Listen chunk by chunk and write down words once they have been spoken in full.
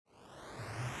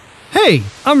Hey,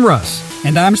 I'm Russ.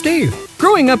 And I'm Steve.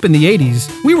 Growing up in the 80s,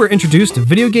 we were introduced to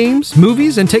video games,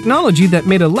 movies, and technology that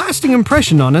made a lasting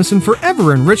impression on us and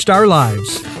forever enriched our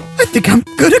lives. I think I'm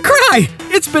gonna cry.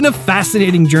 It's been a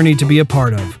fascinating journey to be a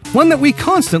part of, one that we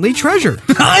constantly treasure.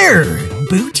 Higher,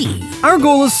 booty. Our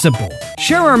goal is simple: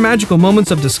 share our magical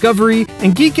moments of discovery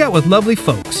and geek out with lovely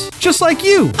folks, just like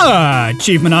you.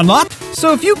 Achievement unlocked.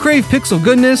 So if you crave pixel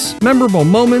goodness, memorable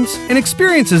moments, and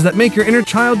experiences that make your inner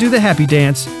child do the happy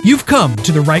dance, you've come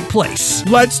to the right place.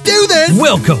 Let's do this.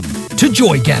 Welcome to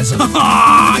Joygasm.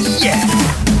 Ah, yeah.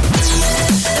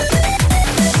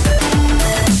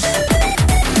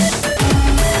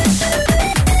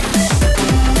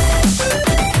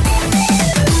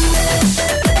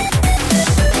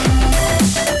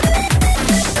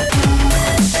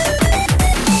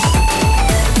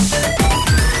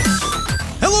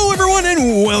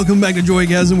 Welcome back to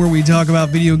Joygasm, where we talk about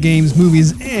video games,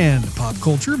 movies, and pop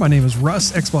culture. My name is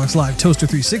Russ, Xbox Live Toaster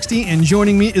 360, and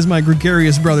joining me is my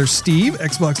gregarious brother Steve,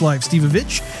 Xbox Live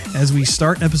Stevovich, as we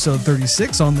start episode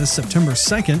 36 on this September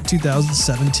 2nd,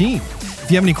 2017. If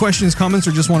you have any questions, comments,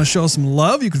 or just want to show us some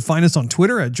love, you can find us on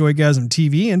Twitter at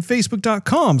JoygasmTV and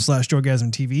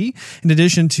Facebook.com/JoygasmTV. In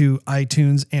addition to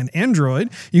iTunes and Android,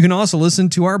 you can also listen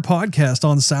to our podcast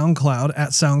on SoundCloud at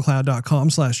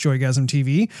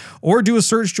SoundCloud.com/JoygasmTV, or do a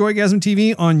search Joygasm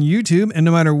TV on YouTube. And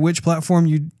no matter which platform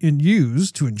you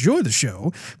use to enjoy the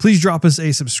show, please drop us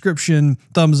a subscription,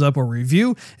 thumbs up, or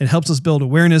review. It helps us build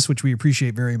awareness, which we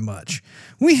appreciate very much.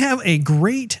 We have a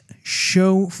great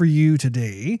show for you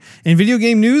today. In video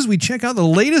game news, we check out the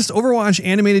latest Overwatch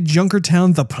animated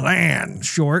Junkertown The Plan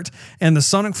short and the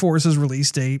Sonic Forces release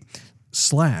date /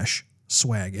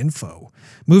 swag info.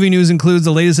 Movie news includes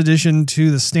the latest addition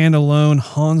to the standalone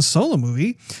Han Solo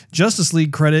movie, Justice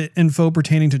League credit info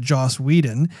pertaining to Joss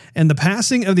Whedon, and the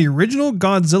passing of the original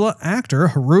Godzilla actor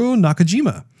Haruo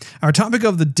Nakajima. Our topic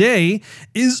of the day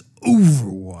is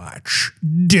Overwatch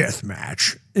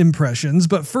Deathmatch impressions,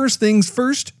 but first things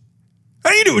first.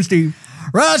 How you doing, Steve?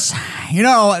 Russ, you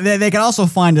know, they can also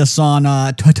find us on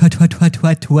Twitch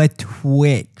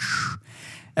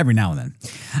every now and then.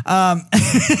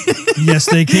 Yes,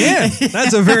 they can.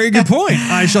 That's a very good point.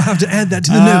 I shall have to add that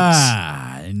to the notes.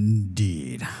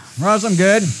 Indeed. Russ, I'm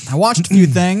good. I watched a few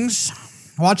things.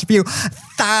 I watched a few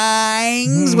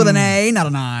things with an A, not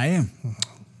an I.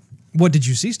 What did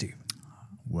you see, Steve?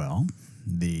 Well,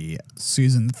 the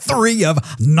season 3 of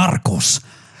Narcos.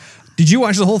 Did you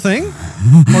watch the whole thing,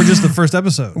 or just the first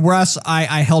episode? Russ,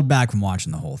 I held back from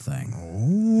watching the whole thing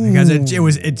because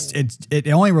it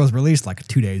only was released like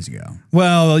 2 days ago.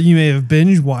 Well, you may have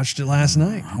binge watched it last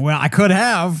night. Well, I could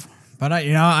have, but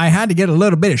I had to get a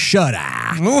little bit of shut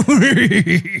eye.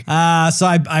 So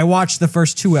I watched the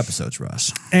first 2 episodes,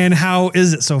 Russ. And how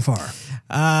is it so far?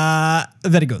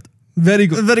 Very good. Very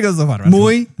good. Very good so far. Russ.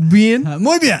 Muy bien.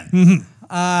 Muy bien. Mm-hmm.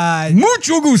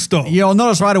 Mucho gusto. You'll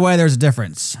notice right away there's a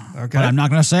difference. Okay. But I'm not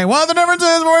going to say what the difference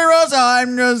is for you, Russ.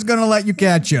 I'm just going to let you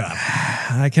catch up.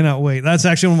 I cannot wait. That's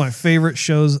actually one of my favorite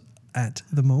shows at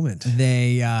the moment.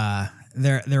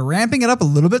 They're ramping it up a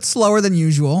little bit slower than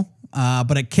usual,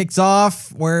 but it kicks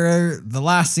off where the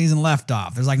last season left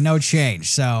off. There's like no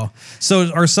change. So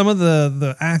are some of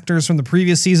the actors from the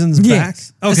previous seasons back?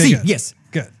 Okay, good. Yes.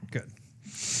 Good.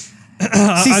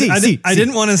 I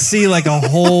didn't want to see like a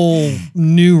whole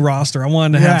new roster. I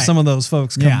wanted to have some of those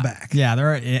folks come back.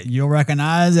 Yeah, you'll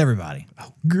recognize everybody.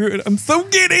 Oh, good. I'm so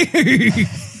giddy.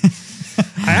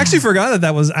 I actually forgot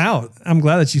that was out. I'm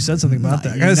glad that you said something about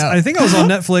that. Guys, I think I was on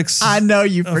Netflix. I know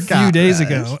you forgot. A few days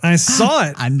ago. I saw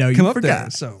it. I know you come forgot. Up there,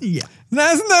 so yeah.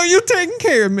 Nice to know you're taking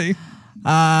care of me.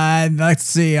 Let's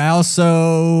see. I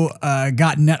also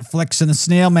got Netflix in the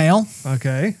snail mail.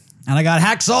 Okay. And I got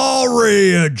Hacksaw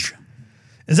Ridge.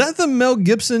 Is that the Mel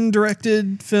Gibson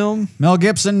directed film? Mel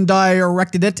Gibson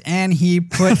directed it, and he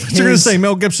put his... You're going to say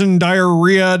Mel Gibson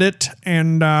diarrheaed it,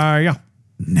 and yeah.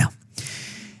 No.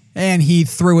 And he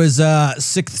threw his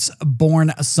 6th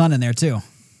born son in there, too.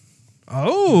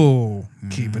 Oh,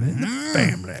 keeping it in the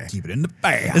family. Keep it in the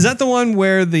family. Is that the one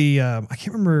where the I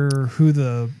can't remember who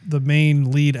the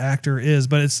main lead actor is,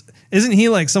 but isn't he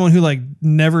like someone who like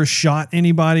never shot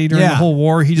anybody during the whole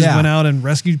war? He just went out and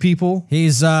rescued people.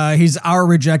 He's our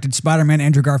rejected Spider-Man,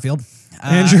 Andrew Garfield.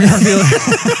 Andrew Garfield.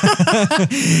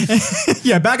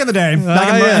 Yeah, back in the day,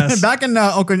 back in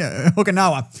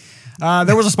Okinawa.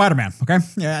 There was a Spider-Man, okay?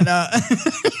 And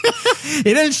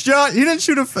he didn't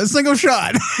shoot a single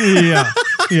shot. Yeah.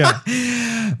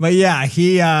 But yeah,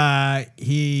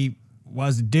 he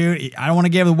was a dude. I don't want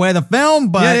to give away the film,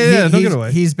 but don't give it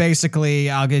away. He's basically,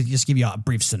 just give you a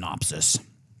brief synopsis.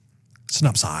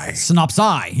 Synopsis.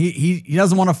 Synopsis. He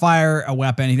doesn't want to fire a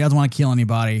weapon. He doesn't want to kill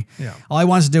anybody. Yeah. All he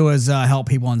wants to do is help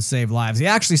people and save lives. He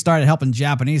actually started helping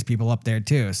Japanese people up there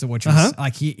too. So which was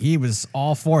like he was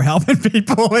all for helping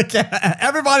people. Like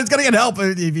everybody's gonna get help.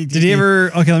 Did he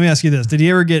ever? Okay, let me ask you this: did he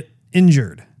ever get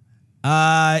injured?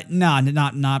 No,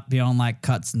 not beyond like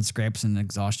cuts and scrapes and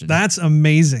exhaustion. That's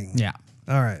amazing. Yeah.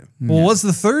 All right. Well, what's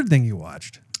the third thing you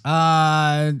watched?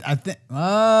 I think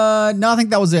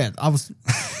that was it.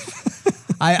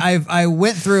 I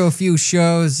went through a few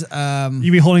shows.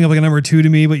 You be holding up like a number 2 to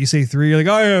me, but you say 3. You're like,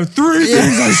 I have 3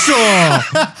 things I saw.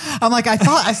 I'm like, I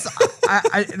thought I saw.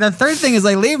 The third thing is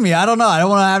like, leave me. I don't know. I don't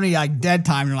want to have any like dead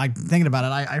time and like thinking about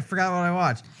it. I forgot what I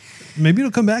watched. Maybe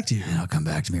it'll come back to you. It'll come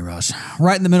back to me, Russ.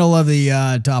 Right in the middle of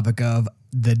the topic of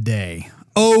the day.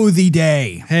 Oh, the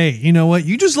day. Hey, you know what?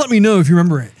 You just let me know if you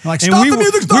remember it. Like, stop the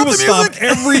music, stop the music. We will stop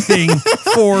everything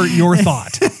for your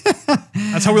thought.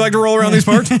 That's how we like to roll around these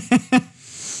parts.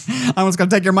 I'm just going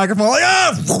to take your microphone like,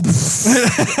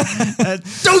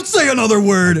 don't say another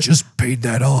word. I just paid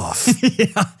that off.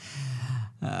 Yeah.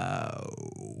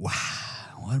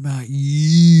 What about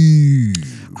you?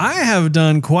 I have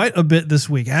done quite a bit this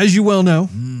week. As you well know,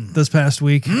 this past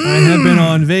week, I have been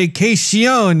on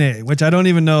vacazione, which I don't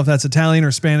even know if that's Italian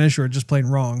or Spanish or just plain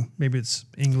wrong. Maybe it's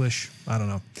English. I don't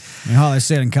know. And how they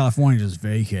say it in California, just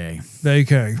vacay.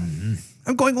 Vacay.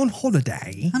 I'm going on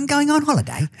holiday. I'm going on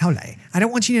holiday. Holiday. I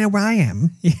don't want you to know where I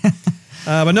am. Yeah.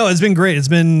 But no, it's been great. It's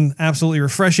been absolutely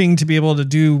refreshing to be able to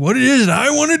do what it is that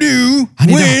I want to do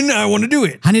when I want to do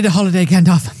it. I need a holiday,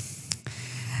 Gandalf.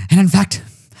 And in fact,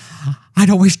 I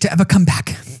don't wish to ever come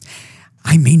back.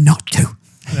 I mean not to.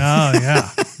 Oh, yeah.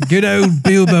 Good old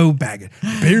Bilbo Baggins.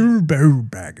 Bilbo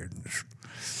Baggins.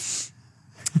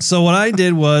 So what I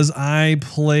did was I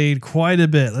played quite a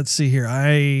bit. Let's see here.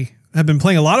 I have been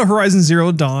playing a lot of Horizon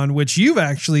Zero Dawn, which you've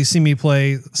actually seen me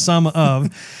play some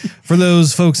of. For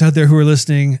those folks out there who are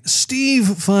listening, Steve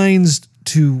finds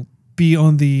to be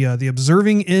on the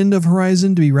observing end of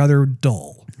Horizon to be rather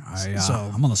dull.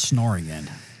 I'm on the snoring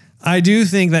end. I do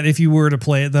think that if you were to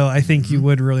play it, though, I think you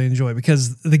would really enjoy it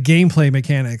because the gameplay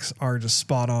mechanics are just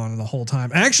spot on the whole time.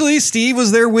 Actually, Steve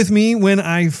was there with me when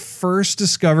I first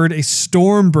discovered a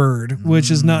Stormbird,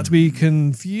 which is not to be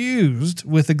confused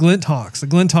with the Glinthawks. The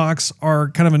Glinthawks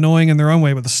are kind of annoying in their own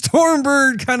way, but the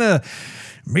Stormbird kind of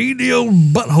made the old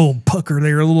butthole pucker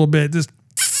there a little bit. Just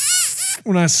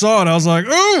when I saw it, I was like,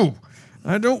 oh,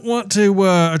 I don't want to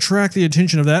attract the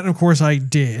attention of that. And of course I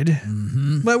did.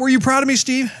 Mm-hmm. But were you proud of me,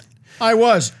 Steve? I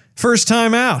was. First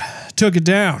time out. Took it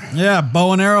down. Yeah,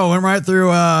 bow and arrow went right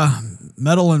through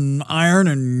metal and iron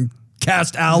and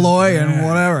cast alloy and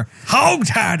whatever.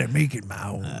 Hog-tied to make it my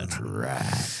own. That's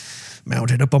right.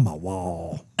 Mounted up on my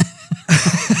wall.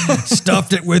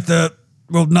 Stuffed it with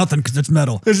nothing because it's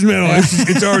metal. It's metal.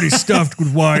 It's already stuffed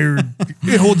with wire.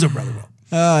 It holds up rather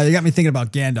well. You got me thinking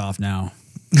about Gandalf now.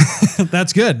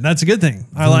 That's good. That's a good thing.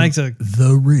 I like to.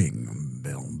 The ring,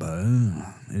 Bilbo,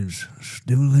 is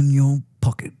still in your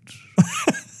pockets.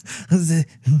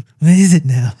 What is it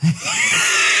now?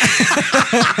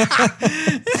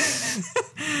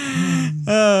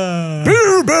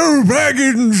 Bilbo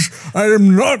Baggins, I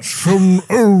am not some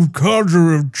old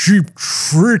codger of cheap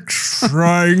tricks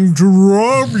trying to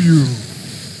rob you.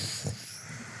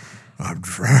 I'm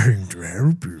trying to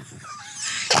help you.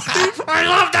 I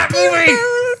love that movie.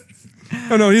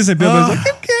 Oh no, he said Bilbo's like,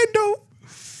 you can't do.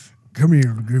 Come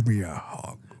here and give me a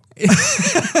hug.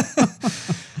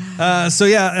 So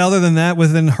yeah, other than that,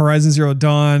 within Horizon Zero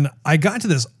Dawn, I got to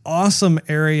this awesome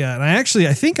area, and I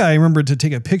think I remembered to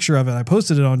take a picture of it. I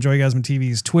posted it on Joygasm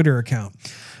TV's Twitter account.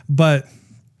 But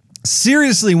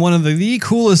seriously, one of the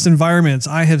coolest environments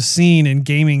I have seen in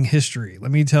gaming history.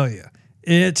 Let me tell you,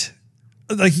 it.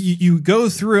 Like you go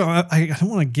through, I don't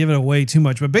want to give it away too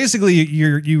much, but basically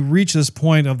you reach this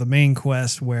point of the main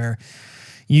quest where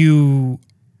you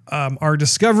are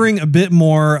discovering a bit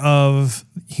more of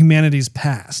humanity's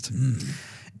past.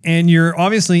 And you're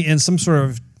obviously in some sort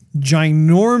of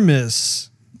ginormous,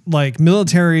 like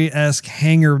military-esque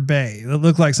hangar bay that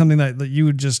looked like something that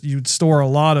you'd store a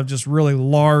lot of just really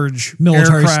large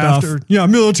military aircraft stuff.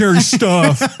 Military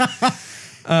stuff.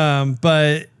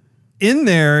 But in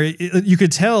there, you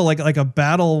could tell like a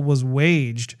battle was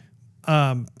waged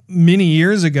many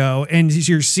years ago, and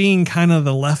you're seeing kind of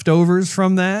the leftovers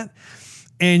from that,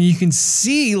 and you can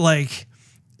see like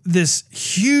this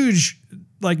huge,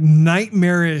 like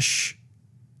nightmarish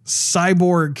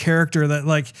cyborg character that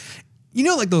like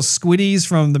those squiddies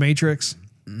from The Matrix.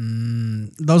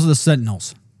 Those are the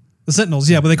Sentinels. The Sentinels,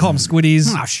 yeah, but they call them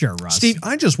squiddies. Ah, sure, Russ. Steve,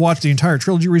 I just watched the entire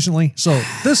trilogy recently, so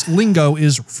this lingo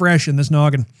is fresh in this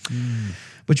noggin.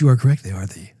 But you are correct. They are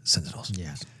the Sentinels.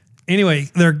 Yes. Anyway,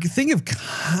 they're thinking of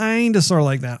kind of sort of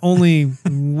like that, only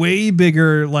way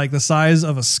bigger, like the size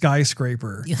of a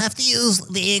skyscraper. You have to use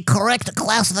the correct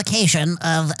classification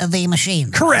of the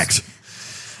machine. Correct.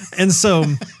 And so,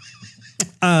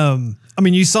 I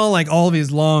mean, you saw like all of these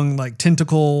long, like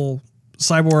tentacle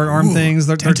cyborg arm things.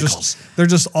 They're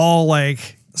just all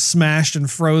like smashed and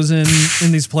frozen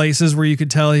in these places where you could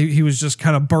tell he was just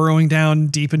kind of burrowing down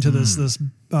deep into this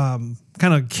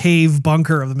kind of cave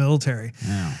bunker of the military.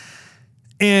 Yeah.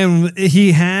 And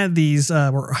he had these,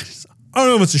 I don't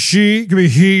know if it's a she, it could be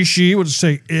he, she, we'll just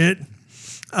say it.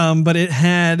 But it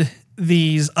had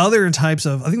these other types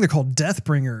of, I think they're called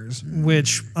Deathbringers,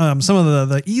 which some of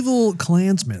the evil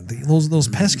clansmen, those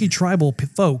pesky tribal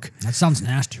folk. That sounds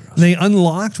nasty, Ross. They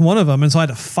unlocked one of them, and so I had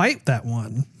to fight that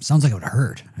one. Sounds like it would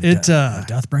hurt. A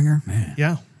Deathbringer? Man.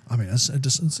 Yeah. I mean, it's not, it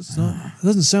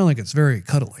doesn't sound like it's very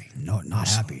cuddly. No, not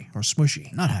happy. Or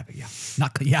smushy. Not happy, yeah.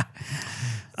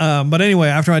 Yeah. But anyway,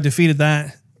 after I defeated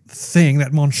that thing,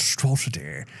 that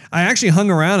monstrosity, I actually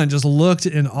hung around and just looked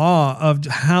in awe of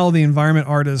how the environment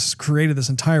artists created this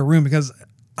entire room, because,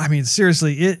 I mean,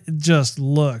 seriously, it just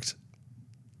looked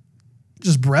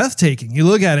just breathtaking. You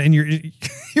look at it and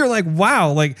you're like,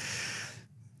 wow, like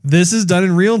this is done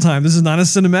in real time. This is not a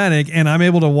cinematic, and I'm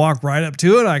able to walk right up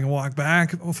to it. I can walk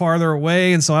back farther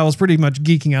away. And so I was pretty much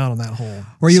geeking out on that whole.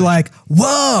 Were you like,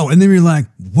 whoa? And then you're like,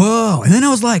 whoa. And then I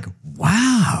was like,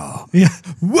 wow. Yeah.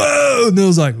 Whoa. And then I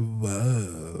was like,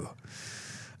 whoa.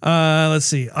 Let's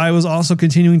see. I was also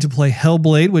continuing to play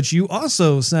Hellblade, which you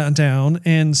also sat down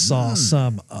and saw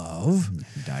some of.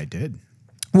 I did.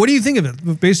 What do you think of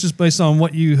it, based on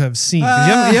what you have seen?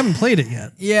 'Cause you haven't played it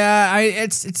yet. Yeah,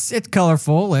 it's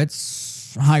colorful.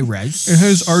 It's high res. It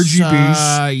has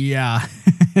RGBs. Yeah,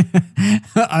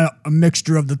 a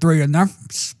mixture of the three in there,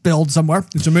 spilled somewhere.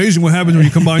 It's amazing what happens when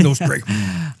you combine those three.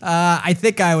 I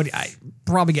think I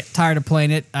probably get tired of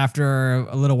playing it after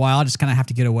a little while. I just kind of have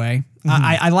to get away. Mm-hmm.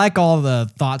 I like all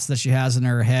the thoughts that she has in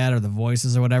her head, or the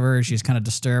voices or whatever. She's kind of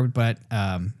disturbed, but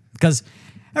because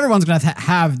everyone's going to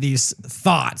have these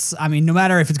thoughts. I mean, no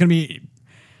matter if it's going to be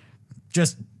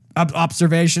just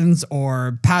observations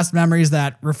or past memories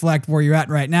that reflect where you're at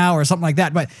right now or something like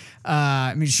that. But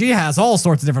I mean, she has all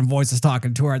sorts of different voices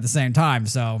talking to her at the same time.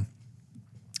 So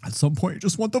at some point, you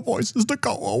just want the voices to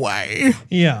go away.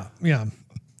 Yeah, yeah.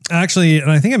 Actually, and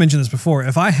I think I mentioned this before,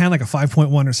 if I had like a 5.1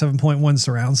 or 7.1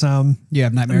 surround sound. You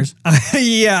have nightmares?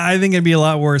 Yeah, I think it'd be a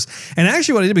lot worse. And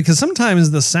actually what I did, because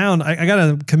sometimes the sound, I got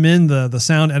to commend the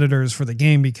sound editors for the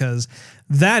game, because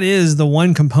that is the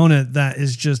one component that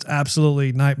is just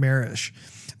absolutely nightmarish.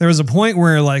 There was a point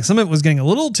where like some of it was getting a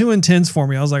little too intense for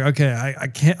me. I was like, okay,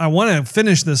 I want to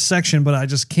finish this section, but I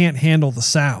just can't handle the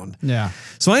sound. Yeah.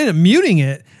 So I ended up muting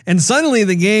it, and suddenly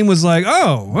the game was like,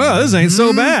 oh, well, this ain't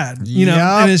so bad. You know,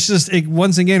 and it's just, it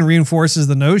once again reinforces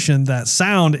the notion that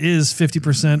sound is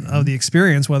 50% of the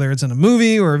experience, whether it's in a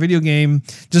movie or a video game,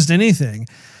 just anything.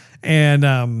 And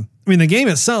I mean, the game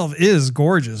itself is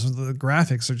gorgeous. The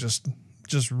graphics are just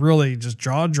really just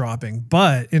jaw-dropping.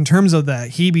 But in terms of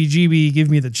that heebie-jeebie, give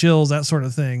me the chills, that sort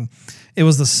of thing, it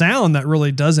was the sound that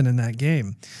really does it in that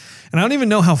game. And I don't even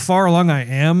know how far along I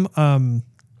am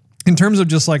in terms of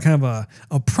just like kind of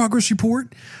a progress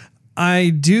report.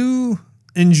 I do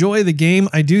enjoy the game.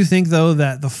 I do think, though,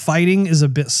 that the fighting is a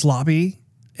bit sloppy.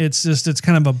 It's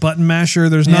kind of a button masher.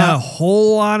 There's not a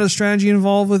whole lot of strategy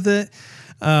involved with it.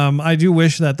 I do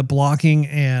wish that the blocking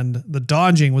and the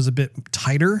dodging was a bit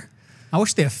tighter. I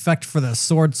wish the effect for the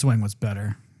sword swing was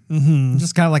better. Mm-hmm.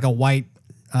 Just kind of like a white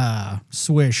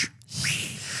swish.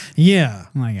 Yeah.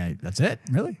 That's it?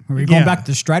 Really? Are we going back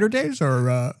to Strider days?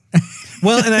 Or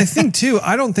Well, and I think, too,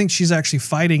 I don't think she's actually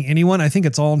fighting anyone. I think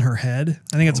it's all in her head.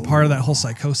 I think it's a part of that whole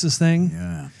psychosis thing.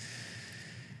 Yeah.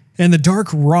 And the Dark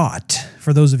Rot,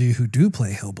 for those of you who do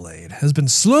play Hellblade, has been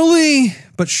slowly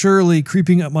but surely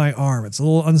creeping up my arm. It's a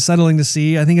little unsettling to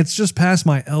see. I think it's just past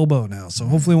my elbow now, so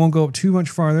hopefully it won't go up too much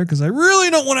farther, because I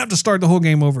really don't want to have to start the whole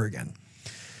game over again.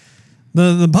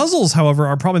 The puzzles, however,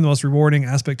 are probably the most rewarding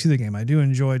aspect to the game. I do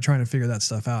enjoy trying to figure that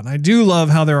stuff out. And I do love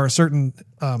how there are certain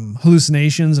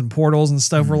hallucinations and portals and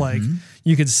stuff where like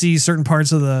you could see certain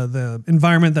parts of the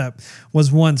environment that was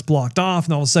once blocked off.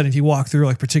 And all of a sudden, if you walk through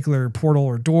like a particular portal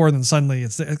or door, then suddenly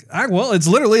it's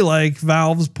literally like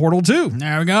Valve's Portal 2.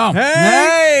 There we go.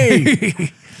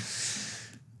 Hey!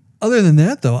 Other than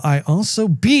that, though, I also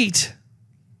beat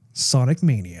Sonic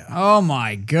Mania. Oh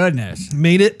my goodness.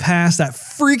 Made it past that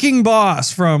freaking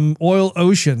boss from Oil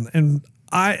Ocean. And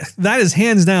that is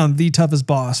hands down the toughest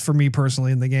boss for me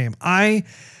personally in the game. I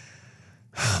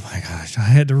Oh my gosh, I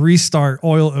had to restart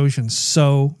Oil Ocean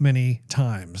so many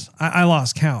times. I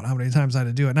lost count how many times I had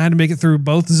to do it. And I had to make it through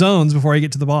both zones before I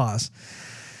get to the boss.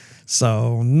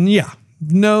 So yeah,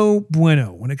 no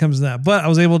bueno when it comes to that. But I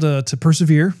was able to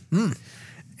persevere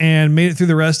and made it through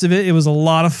the rest of it. It was a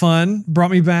lot of fun.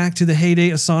 Brought me back to the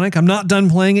heyday of Sonic. I'm not done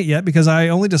playing it yet because I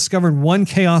only discovered one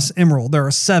Chaos Emerald. There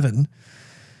are 7.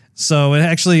 So it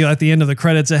actually, at the end of the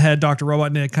credits, it had Dr.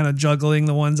 Robotnik kind of juggling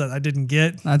the ones that I didn't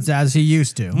get. That's as he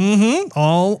used to.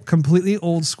 All completely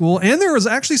old school. And there was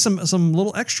actually some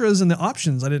little extras in the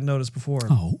options I didn't notice before.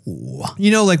 Oh.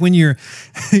 You know, like when you're,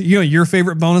 your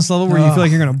favorite bonus level where you feel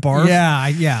like you're going to barf.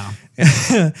 Yeah.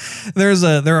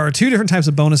 There are 2 different types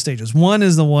of bonus stages. One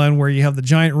is the one where you have the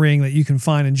giant ring that you can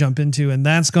find and jump into, and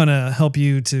that's going to help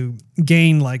you to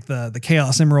gain like the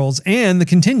Chaos Emeralds and the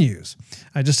continues.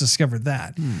 I just discovered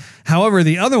that. However,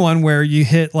 the other one where you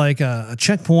hit like a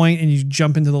checkpoint and you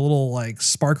jump into the little like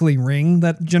sparkling ring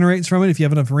that generates from it, if you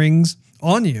have enough rings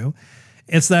on you,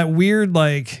 it's that weird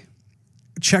like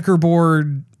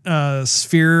checkerboard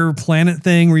sphere planet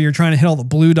thing where you're trying to hit all the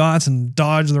blue dots and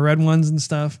dodge the red ones and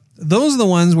stuff. Those are the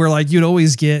ones where like you'd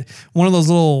always get one of those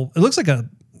little, it looks like a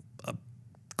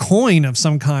coin of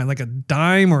some kind, like a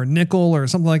dime or a nickel or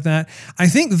something like that. I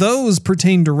think those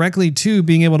pertain directly to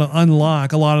being able to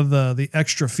unlock a lot of the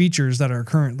extra features that are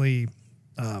currently,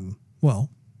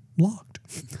 locked.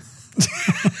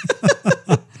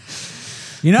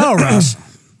 You know, Russ,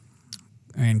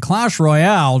 in Clash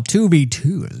Royale,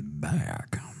 2v2 is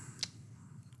back.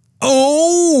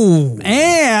 Oh!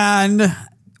 And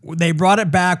they brought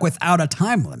it back without a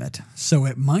time limit, so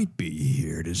it might be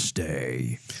here to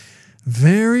stay.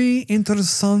 Very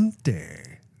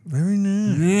interessante. Very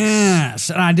nice.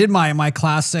 Yes, and I did my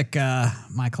classic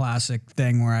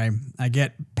thing where I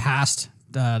get past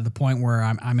the point where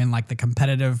I'm in like the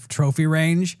competitive trophy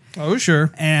range. Oh,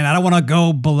 sure. And I don't want to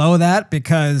go below that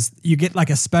because you get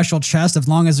like a special chest. As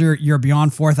long as you're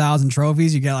beyond 4,000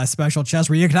 trophies, you get a special chest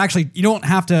where you can actually, you don't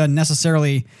have to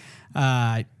necessarily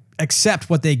accept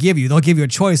what they give you. They'll give you a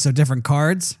choice of different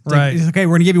cards. It's Right. Like, okay,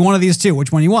 we're going to give you one of these 2.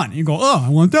 Which one do you want? And you go, oh, I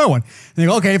want that one. And they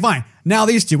go, okay, fine. Now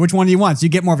these 2. Which one do you want? So you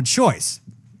get more of a choice.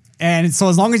 And so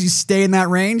as long as you stay in that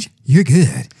range, you're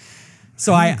good.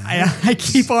 So I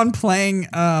keep on playing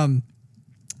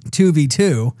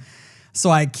 2v2 so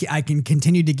I can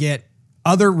continue to get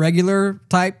other regular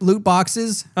type loot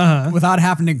boxes without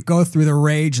having to go through the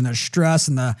rage and the stress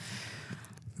and the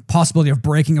possibility of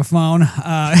breaking a phone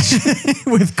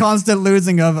with constant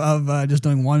losing of just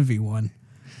doing 1v1.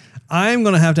 I'm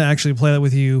going to have to actually play that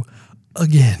with you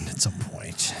again at some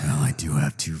point. Well, I do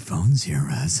have 2 phones here,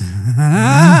 Russ.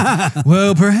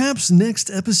 Well, perhaps next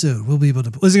episode we'll be able to...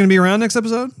 Is it going to be around next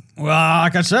episode? Well,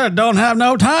 like I said, don't have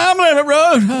no time limit,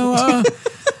 bro. So,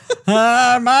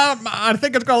 I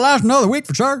think it's going to last another week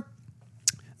for sure.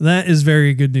 That is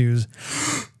very good news.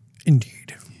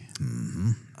 Indeed.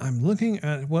 Mm-hmm. I'm looking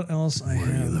at what else I have.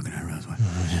 What are you looking at, Russ? What are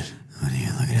you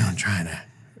looking at? I'm trying to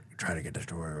get this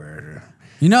to where...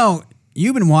 You know,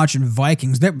 you've been watching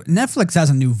Vikings. Netflix has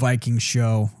a new Viking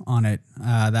show on it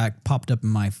that popped up in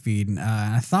my feed. And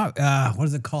I thought, what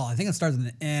is it called? I think it starts with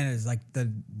an N. It's like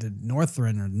the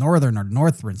Northern or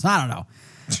Northrens. I don't know.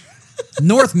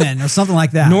 Northmen or something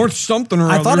like that. North something or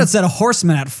I other. thought it said a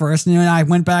horseman at first. And I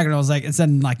went back and I was like, it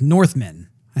said like Northmen.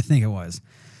 I think it was.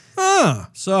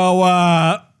 So,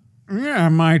 yeah, I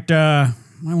might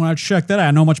want to check that out.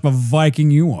 I know how much of a Viking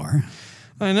you are.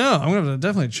 I know. I'm going to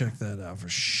definitely check that out for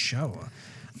sure.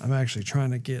 I'm actually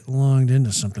trying to get logged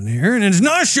into something here, and it's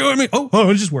not showing me. Oh,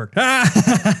 it just worked.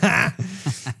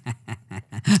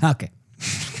 Okay.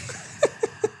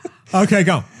 Okay,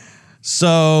 go.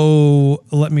 So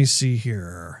let me see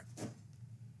here.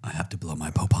 I have to blow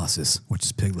my poposis, which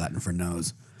is Pig Latin for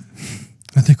nose.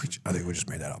 I think we just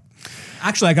made that up.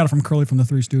 Actually, I got it from Curly from the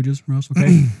Three Stooges, Ross,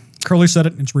 okay? Curly said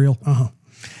it, it's real.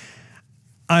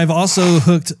 I've also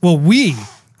hooked. Well,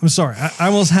 I'm sorry. I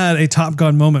almost had a Top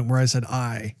Gun moment where I said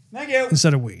I Thank you.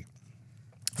 instead of we.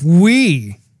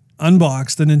 We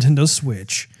unboxed the Nintendo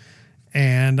Switch,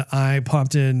 and I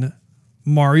popped in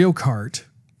Mario Kart,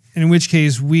 in which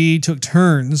case we took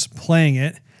turns playing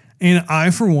it, and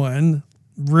I, for one,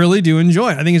 really do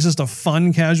enjoy it. I think it's just a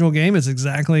fun, casual game. It's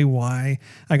exactly why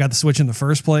I got the Switch in the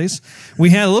first place. We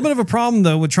had a little bit of a problem,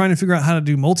 though, with trying to figure out how to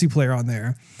do multiplayer on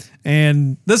there.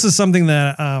 And this is something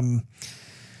that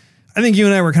I think you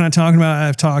and I were kind of talking about.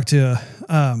 I've talked to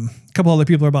a couple other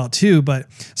people about too, but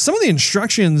some of the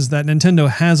instructions that Nintendo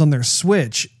has on their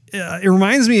Switch it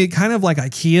reminds me kind of like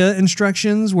IKEA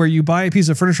instructions, where you buy a piece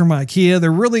of furniture from IKEA.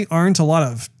 There really aren't a lot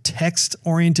of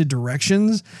text-oriented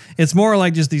directions. It's more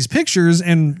like just these pictures,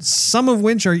 and some of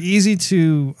which are easy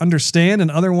to understand, and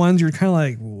other ones you're kind of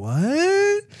like,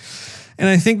 what? And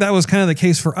I think that was kind of the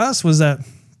case for us, was that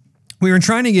we were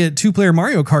trying to get two-player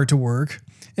Mario Kart to work.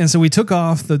 And so we took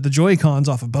off the Joy-Cons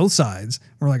off of both sides.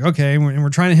 We're like, okay, and we're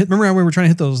trying to hit, remember how we were trying to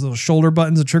hit those shoulder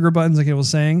buttons, the trigger buttons, like it was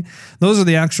saying? Those are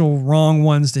the actual wrong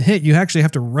ones to hit. You actually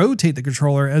have to rotate the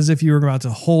controller as if you were about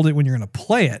to hold it when you're going to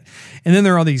play it. And then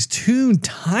there are these two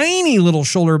tiny little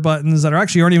shoulder buttons that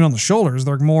aren't even on the shoulders.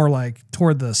 They're more like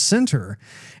toward the center.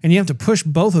 And you have to push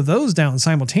both of those down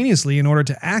simultaneously in order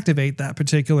to activate that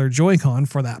particular Joy-Con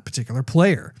for that particular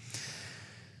player.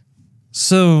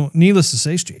 So, needless to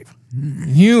say, Steve,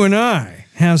 you and I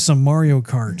have some Mario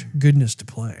Kart goodness to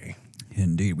play.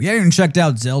 Indeed. We haven't even checked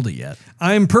out Zelda yet.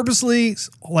 I'm purposely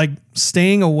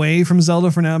staying away from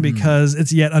Zelda for now because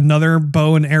it's yet another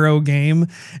bow and arrow game.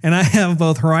 And I have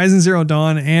both Horizon Zero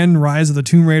Dawn and Rise of the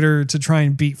Tomb Raider to try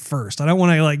and beat first. I don't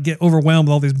want to get overwhelmed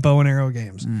with all these bow and arrow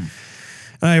games.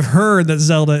 I've heard that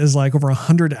Zelda is over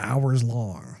 100 hours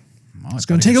long. Oh, it's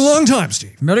going to take a long time,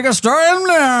 Steve. Better get started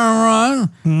now,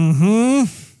 Ron.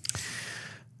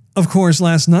 Of course,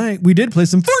 last night we did play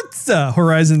some Forza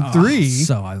Horizon 3.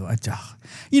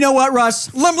 You know what,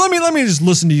 Russ? Let me just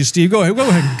listen to you, Steve. Go ahead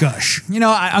and gush. You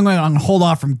know, I'm going to hold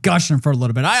off from gushing for a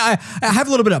little bit. I have a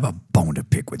little bit of a bone to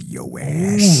pick with your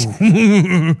ass.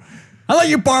 I let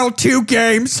you borrow 2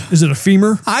 games. Is it a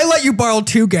femur? I let you borrow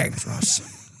 2 games, Russ.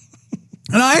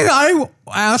 And I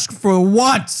asked for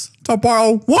once to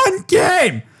borrow 1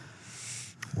 game.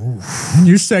 And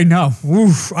you say no.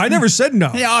 Oof. I never said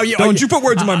no. Don't you put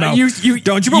words in my mouth. Don't you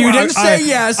put You didn't say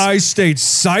yes. I stayed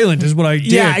silent is what I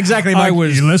did. Yeah, exactly. I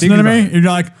was you listening to me? You're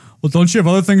like, well, don't you have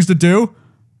other things to do?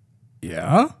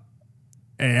 Yeah.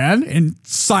 And in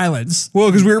silence. Well,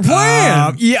 because we were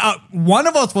playing. One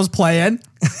of us was playing.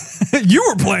 You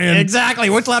were playing. Exactly.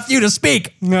 Which left you to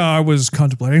speak? No, I was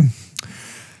contemplating.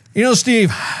 You know,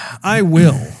 Steve, I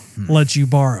will let you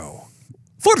borrow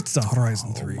Forza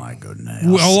Horizon 3. Oh, my goodness.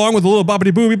 Along with a little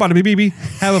bobbity booby, bobbity beeby,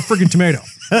 have a freaking tomato.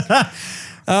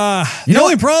 The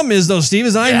only problem is, though, Steve,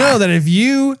 is I know that if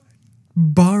you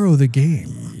borrow the game,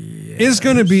 it's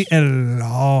going to be a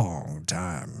long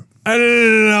time. A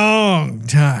long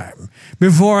time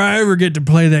before I ever get to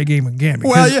play that game again.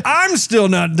 Because I'm still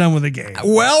not done with the game.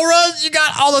 Well, Russ, you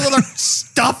got all this other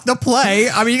stuff to play.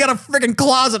 I mean, you got a freaking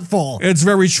closet full. It's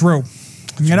very true.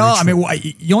 You know, I mean,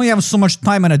 you only have so much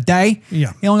time in a day.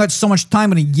 Yeah. You only got so much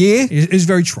time in a year. It's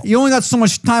very true. You only got so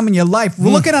much time in your life.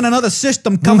 We're looking at another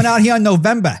system coming out here in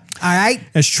November. All right?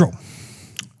 It's true.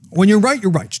 When you're right,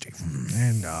 Steve.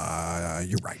 And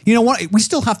you're right. You know what? We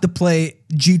still have to play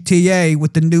GTA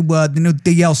with the new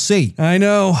DLC. I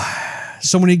know.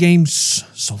 So many games,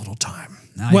 so little time.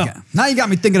 Now you got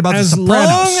me thinking about The As Sopranos.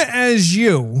 long as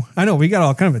you, I know we got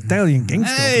all kind of Italian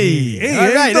gangster. Hey,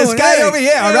 all right, this guy over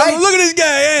here, all right? Look at this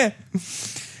guy, yeah.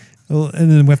 Well,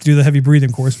 and then we have to do the heavy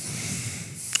breathing course.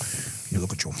 You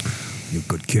look at you. You're a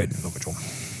good kid. Look at you.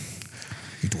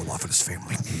 You do a lot for this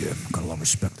family. Yeah, got a lot of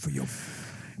respect for you.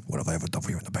 What have I ever done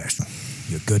for you in the past?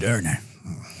 You're a good earner.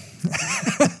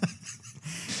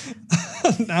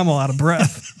 I'm all out of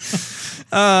breath.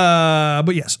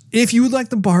 But yes, if you would like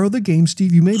to borrow the game,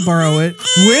 Steve, you may borrow it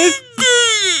with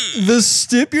the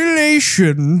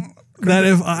stipulation that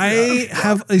if I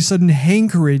have a sudden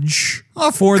hankerage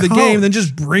for the game, then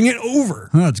just bring it over.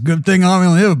 Well, it's a good thing I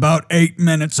only live about 8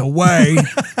 minutes away.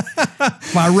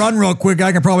 If I run real quick,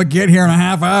 I could probably get here in a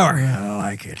half hour. I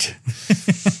like it.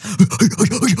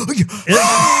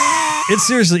 It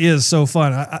seriously is so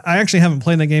fun. I actually haven't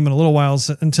played that game in a little while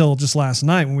until just last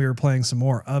night when we were playing some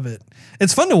more of it.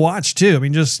 It's fun to watch too. I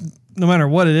mean, just no matter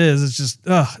what it is, it's just,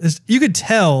 you could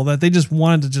tell that they just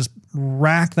wanted to just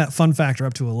rack that fun factor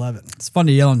up to 11. It's fun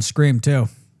to yell and scream too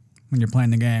when you're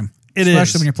playing the game.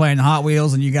 Especially when you're playing Hot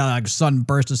Wheels and you got like a sudden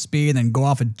burst of speed and then go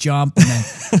off a jump and then,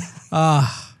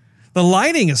 the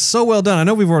lighting is so well done. I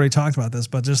know we've already talked about this,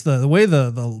 but just the way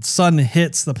the sun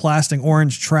hits the plastic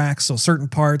orange tracks, so certain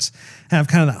parts have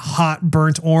kind of that hot,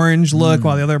 burnt orange look,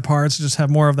 while the other parts just have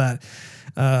more of that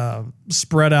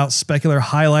spread out specular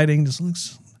highlighting. Just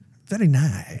looks very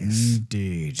nice.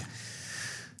 Indeed.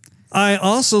 I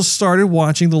also started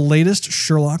watching the latest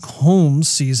Sherlock Holmes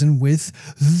season with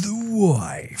the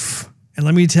wife. And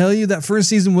let me tell you, that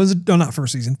first episode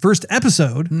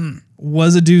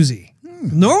was a doozy.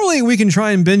 Normally, we can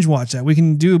try and binge watch that. We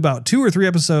can do about 2 or 3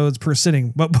 episodes per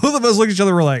sitting. But both of us looked at each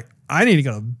other and were like, I need to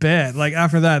go to bed. Like,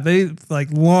 after that, they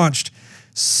launched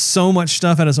so much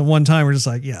stuff at us at one time. We're just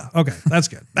like, yeah, okay, that's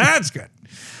good. That's good.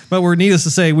 But we're needless to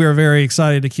say, we are very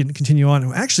excited to continue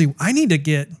on. Actually, I need to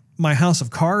get my House of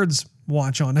Cards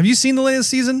watch on. Have you seen the latest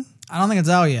season? I don't think it's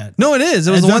out yet. No, it is.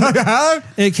 It was the one that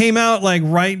it came out like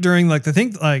right during like I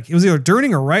think like it was either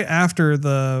during or right after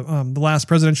the last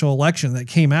presidential election that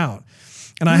came out,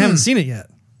 and I haven't seen it yet.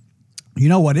 You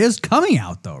know what is coming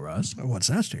out though, Russ? What's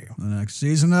that to you? The next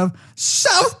season of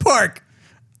South Park.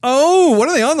 Oh, what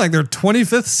are they on? Like their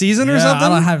 25th season or something?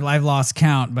 I've lost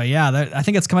count, but yeah, I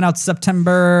think it's coming out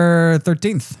September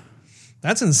 13th.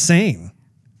 That's insane.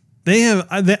 They have.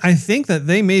 I think that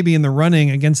they may be in the running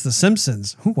against The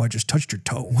Simpsons. Ooh, I just touched your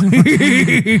toe.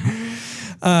 Get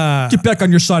back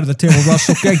on your side of the table, Russ.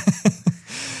 Okay.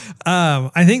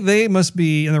 I think they must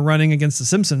be in the running against The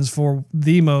Simpsons for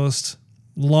the most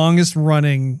longest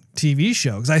running TV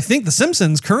show. Because I think The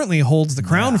Simpsons currently holds the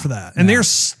crown for that, and they're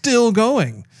still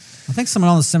going. I think someone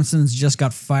on The Simpsons just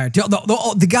got fired.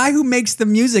 The guy who makes the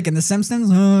music in The Simpsons,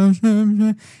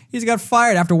 he's got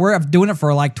fired after doing it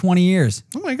for like 20 years.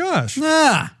 Oh my gosh.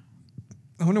 Yeah.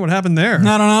 I wonder what happened there.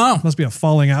 I don't know. Must be a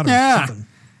falling out or something.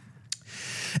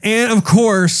 And of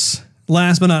course,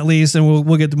 last but not least, and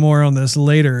we'll get to more on this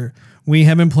later, we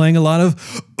have been playing a lot of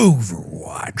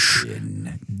Overwatch.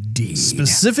 Indeed.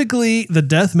 Specifically the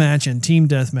deathmatch and team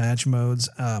deathmatch modes.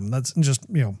 That's just,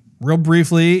 real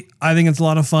briefly, I think it's a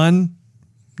lot of fun.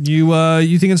 You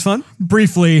think it's fun?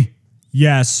 Briefly,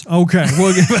 yes. Okay.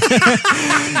 We'll get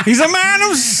He's a man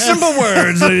of simple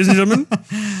words, ladies and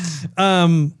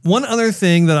gentlemen. One other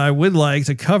thing that I would like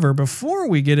to cover before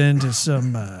we get into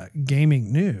some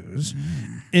gaming news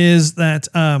is that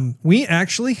we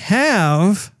actually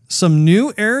have some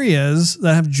new areas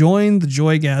that have joined the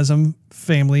Joygasm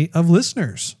family of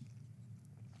listeners.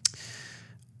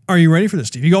 Are you ready for this,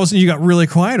 Steve? You got really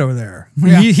quiet over there.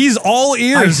 Yeah. He's all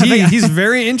ears. He's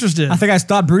very interested. I think I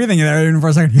stopped breathing there for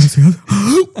a second. Yes. Hurry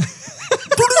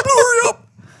up.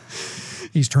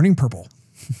 He's turning purple.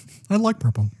 I like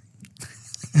purple.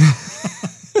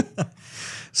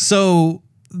 So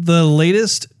the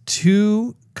latest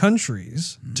 2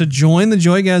 countries to join the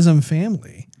Joygasm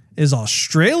family is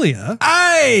Australia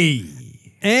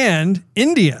and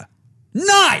India.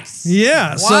 Nice.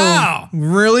 Yeah. Wow. So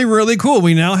really, really cool.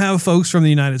 We now have folks from the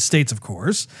United States, of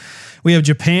course. We have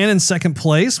Japan in second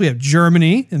place. We have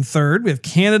Germany in third. We have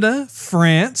Canada,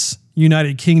 France,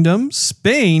 United Kingdom,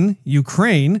 Spain,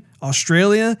 Ukraine,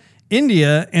 Australia,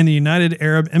 India, and the United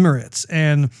Arab Emirates.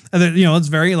 And, it's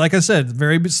very, like I said,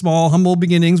 very small, humble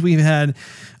beginnings. We've had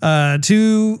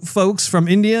 2 folks from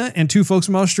India and 2 folks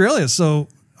from Australia. So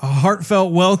a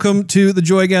heartfelt welcome to the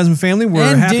Joygasm family.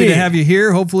 We're happy to have you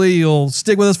here. Hopefully you'll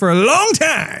stick with us for a long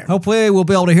time. Hopefully we'll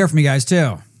be able to hear from you guys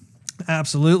too.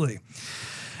 Absolutely.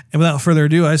 And without further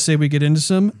ado, I say we get into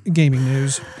some gaming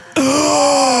news.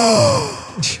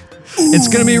 It's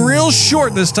going to be real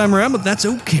short this time around, but that's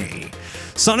okay.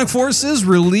 Sonic Forces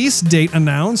release date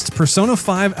announced. Persona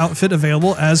 5 outfit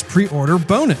available as pre-order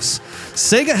bonus.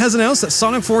 Sega has announced that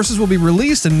Sonic Forces will be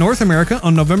released in North America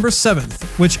on November 7th,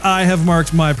 which I have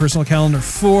marked my personal calendar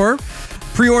for.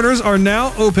 Pre-orders are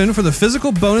now open for the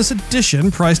physical bonus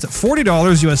edition, priced at $40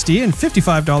 USD and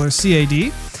 $55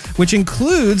 CAD, which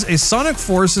includes a Sonic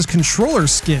Forces controller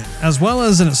skin, as well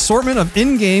as an assortment of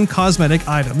in-game cosmetic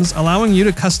items, allowing you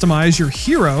to customize your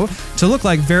hero to look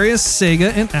like various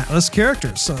Sega and Atlas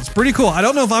characters. So it's pretty cool. I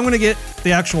don't know if I'm going to get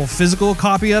the actual physical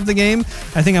copy of the game.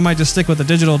 I think I might just stick with the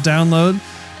digital download,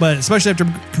 but especially after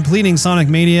completing Sonic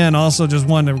Mania and also just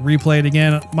wanting to replay it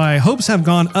again, my hopes have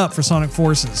gone up for Sonic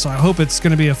Forces, so I hope it's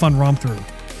going to be a fun romp through.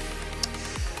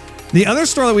 The other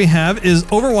story that we have is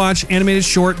Overwatch animated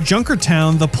short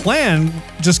Junkertown. The Plan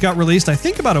just got released, I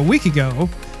think, about a week ago.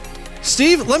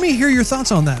 Steve, let me hear your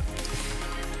thoughts on that.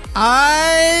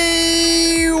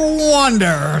 I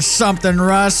wonder something,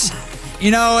 Russ.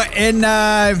 They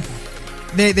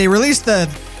released the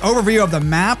overview of the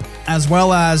map as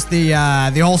well as the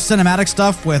whole cinematic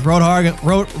stuff with Roadhog,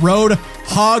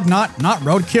 not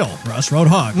Roadkill, Russ,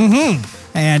 Roadhog,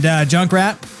 and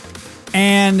Junkrat,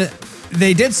 and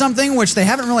they did something which they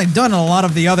haven't really done in a lot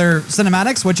of the other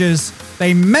cinematics, which is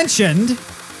they mentioned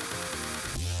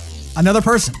another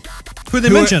person. Who they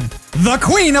mentioned? The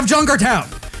Queen of Junkertown.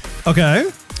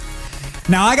 Okay.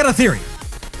 Now, I got a theory.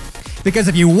 Because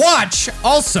if you watch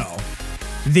also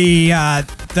the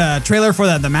trailer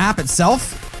for the map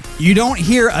itself, you don't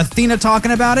hear Athena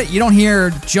talking about it. You don't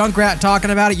hear Junkrat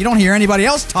talking about it. You don't hear anybody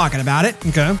else talking about it.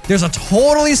 Okay. There's a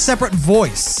totally separate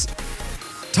voice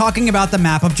talking about the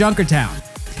map of Junkertown.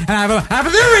 And I have a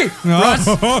theory, Russ.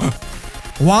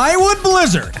 Why would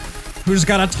Blizzard who's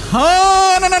got a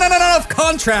ton of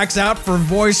contracts out for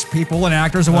voice people and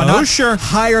actors and whatnot. Oh, sure.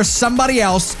 Hire somebody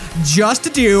else just to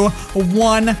do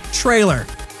one trailer.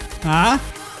 Huh?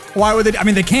 Why would they? I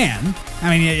mean, they can.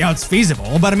 I mean, you know, it's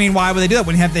feasible. But I mean, why would they do that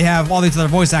when they have all these other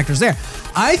voice actors there?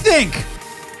 I think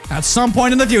at some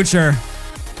point in the future,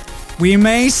 we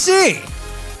may see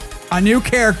a new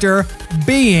character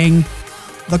being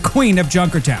the Queen of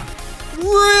Junkertown.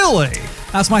 Really?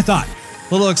 That's my thought.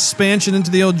 Little expansion into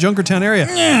the old Junkertown area.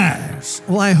 Yes.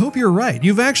 Well, I hope you're right.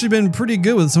 You've actually been pretty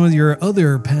good with some of your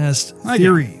other past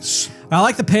theories. I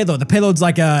like the payload. The payload's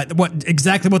like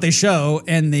exactly what they show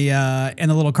in the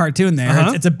little cartoon there.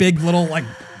 Uh-huh. It's a big little like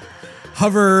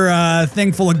hover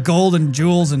thing full of gold and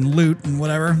jewels and loot and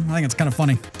whatever. I think it's kind of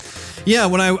funny. Yeah,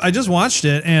 when I just watched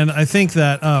it, and I think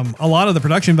that a lot of the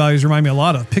production values remind me a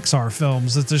lot of Pixar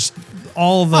films. It's just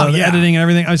all the editing and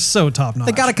everything. It's so top notch.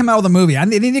 They got to come out with a movie.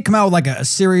 They need to come out with like a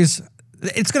series.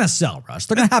 It's gonna sell, Russ.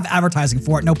 They're gonna have advertising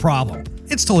for it, no problem.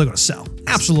 It's totally going to sell.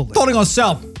 Absolutely. Totally gonna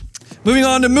sell. Moving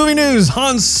on to movie news,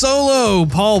 Han Solo.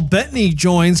 Paul Bettany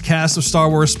joins cast of Star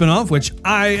Wars spinoff, which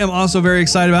I am also very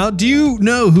excited about. Do you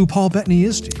know who Paul Bettany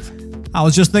is, Steve? I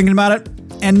was just thinking about it,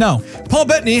 and no. Paul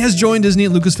Bettany has joined Disney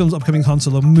at Lucasfilm's upcoming Han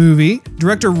Solo movie.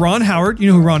 Director Ron Howard, you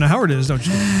know who Ron Howard is, don't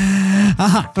you?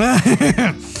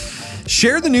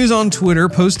 Shared the news on Twitter,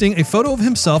 posting a photo of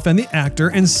himself and the actor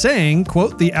and saying,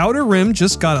 quote, "The Outer Rim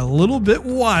just got a little bit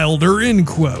wilder," end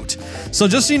quote. So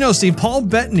just so you know, Steve, Paul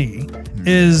Bettany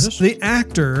is the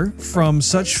actor from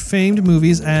such famed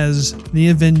movies as The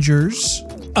Avengers.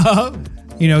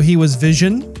 You know, he was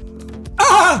Vision.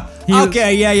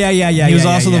 Okay, yeah. He was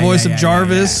also the voice of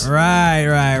Jarvis. Right.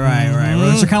 Well,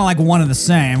 those are kind of like one and the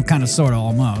same, kind of, sort of,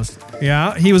 almost.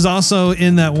 Yeah, he was also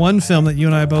in that one film that you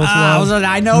and I both love.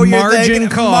 I know you're Margin thinking.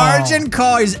 Call. Margin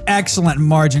Call is excellent.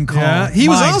 Margin Call. Yeah, he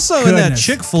was My also in that goodness.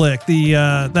 chick flick, the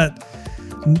that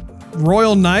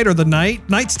Royal Knight or the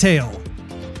Knight's Tale.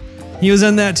 He was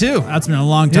in that too. That's been a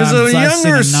long time There's since a I've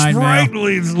seen younger, a Nightmare.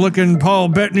 sprightly-looking Paul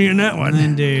Bettany in that one.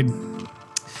 Indeed.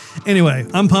 Anyway,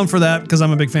 I'm pumped for that because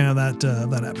I'm a big fan of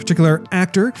that particular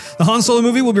actor. The Han Solo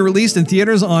movie will be released in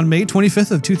theaters on May 25th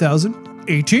of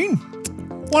 2018.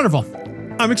 Wonderful.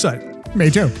 I'm excited. Me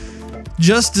too.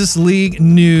 Justice League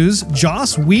news.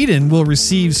 Joss Whedon will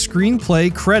receive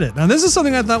screenplay credit. Now, this is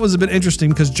something I thought was a bit interesting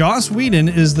because Joss Whedon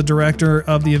is the director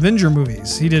of the Avenger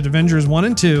movies. He did Avengers 1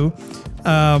 and 2,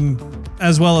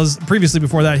 as well as previously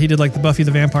before that, he did like the Buffy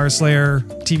the Vampire Slayer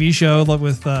TV show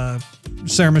with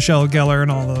Sarah Michelle Gellar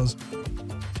and all those.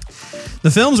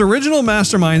 The film's original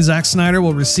mastermind, Zack Snyder,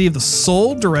 will receive the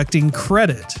sole directing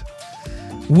credit.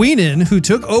 Whedon, who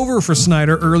took over for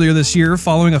Snyder earlier this year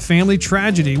following a family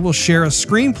tragedy, will share a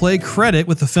screenplay credit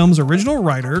with the film's original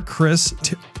writer, Chris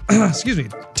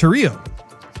Terrio.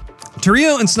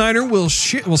 Terrio and Snyder will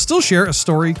still share a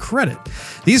story credit.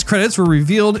 These credits were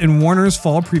revealed in Warner's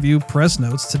fall preview press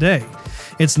notes today.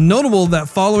 It's notable that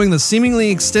following the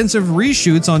seemingly extensive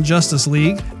reshoots on Justice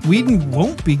League, Whedon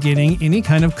won't be getting any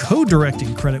kind of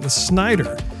co-directing credit with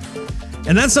Snyder.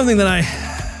 And that's something that I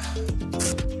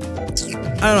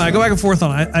don't know, I go back and forth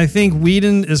on it. I think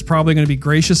Whedon is probably going to be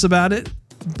gracious about it,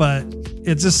 but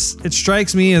it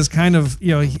strikes me as kind of, you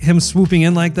know, him swooping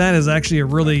in like that is actually a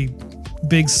really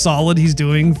big solid he's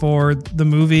doing for the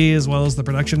movie as well as the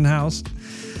production house.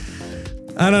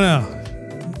 I don't know.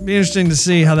 It'd be interesting to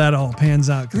see how that all pans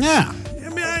out. Yeah. I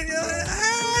mean,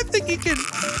 I think he could. Yeah,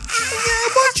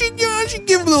 why don't you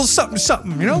give him a little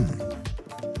something, you know?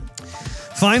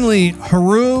 Finally,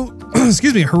 Haruo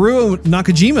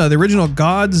Nakajima, the original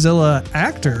Godzilla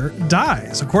actor,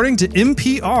 dies. According to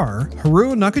NPR,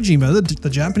 Haruo Nakajima, the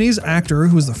Japanese actor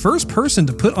who was the first person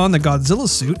to put on the Godzilla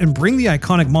suit and bring the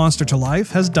iconic monster to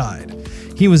life, has died.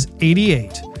 He was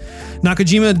 88.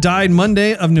 Nakajima died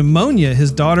Monday of pneumonia,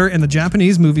 his daughter and the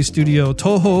Japanese movie studio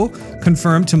Toho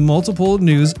confirmed to multiple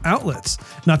news outlets.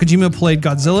 Nakajima played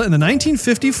Godzilla in the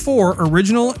 1954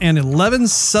 original and 11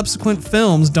 subsequent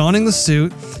films, donning the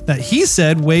suit that he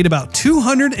said weighed about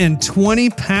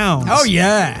 220 pounds. Oh,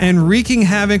 yeah. And wreaking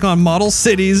havoc on model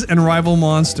cities and rival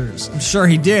monsters. I'm sure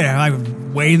he did. I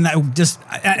waiting that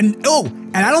and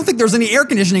I don't think there's any air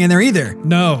conditioning in there either.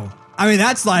 No. I mean,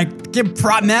 that's like, give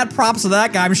mad props to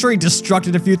that guy. I'm sure he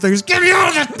destructed a few things. Get me out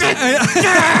of this thing!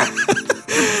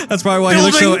 That's probably why he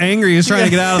looks so angry. He's trying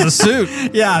to get out of the suit.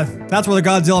 Yeah, that's where the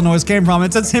Godzilla noise came from.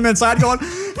 It's him inside going,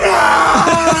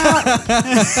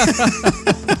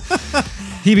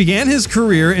 He began his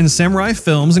career in samurai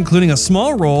films, including a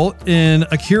small role in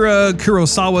Akira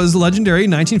Kurosawa's legendary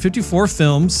 1954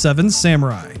 film, Seven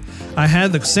Samurai. I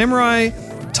had the samurai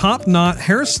top knot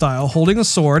hairstyle holding a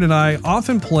sword, and I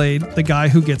often played the guy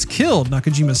who gets killed,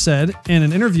 Nakajima said in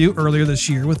an interview earlier this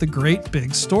year with The Great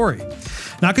Big Story.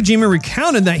 Nakajima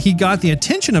recounted that he got the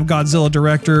attention of Godzilla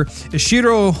director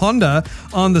Ishiro Honda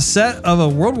on the set of a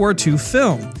World War II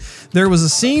film. There was a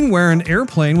scene where an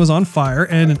airplane was on fire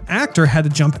and an actor had to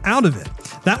jump out of it.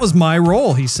 That was my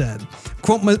role, he said.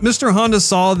 Quote, Mr. Honda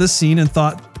saw this scene and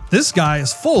thought, this guy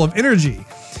is full of energy.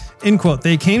 End quote.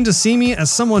 They came to see me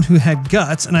as someone who had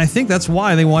guts, and I think that's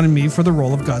why they wanted me for the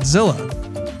role of Godzilla.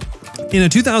 In a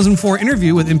 2004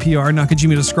 interview with NPR,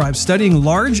 Nakajima described studying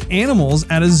large animals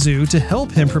at a zoo to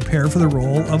help him prepare for the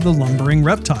role of the lumbering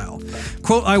reptile.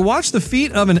 Quote, I watched the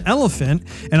feet of an elephant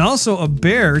and also a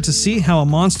bear to see how a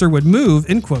monster would move,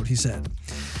 end quote, he said.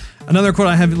 Another quote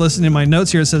I have listed in my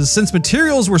notes here says, since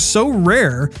materials were so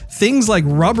rare, things like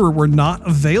rubber were not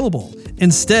available.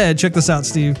 Instead, check this out,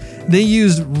 Steve, they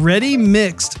used ready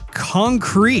mixed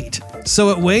concrete.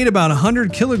 So it weighed about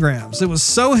 100 kilograms. It was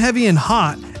so heavy and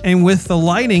hot, and with the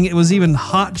lighting, it was even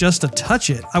hot just to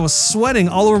touch it. I was sweating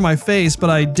all over my face,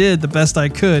 but I did the best I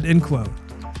could, end quote.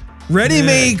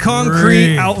 Ready-made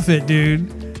concrete outfit, dude.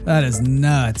 That is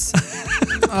nuts.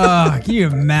 Can you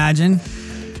imagine?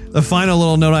 The final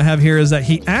little note I have here is that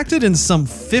he acted in some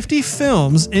 50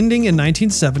 films ending in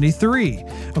 1973.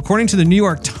 According to the New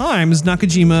York Times,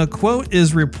 Nakajima, quote,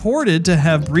 is reported to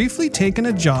have briefly taken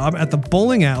a job at the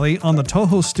bowling alley on the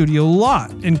Toho Studio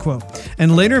lot, end quote,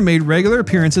 and later made regular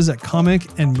appearances at comic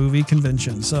and movie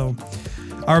conventions. So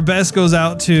our best goes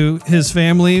out to his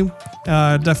family.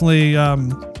 Definitely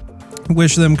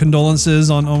wish them condolences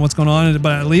on what's going on,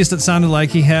 but at least it sounded like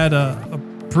he had a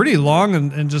pretty long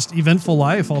and just eventful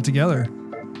life altogether.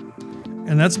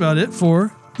 And that's about it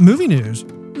for movie news.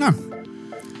 No.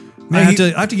 I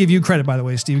have to give you credit, by the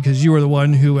way, Steve, because you were the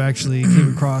one who actually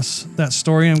came across that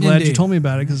story. And I'm glad you told me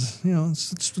about it because, you know,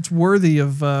 it's worthy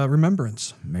of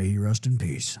remembrance. May you rest in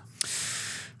peace.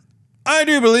 I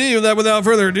do believe that without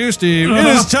further ado, Steve, it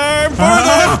is time for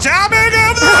the topic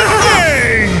of the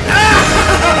day.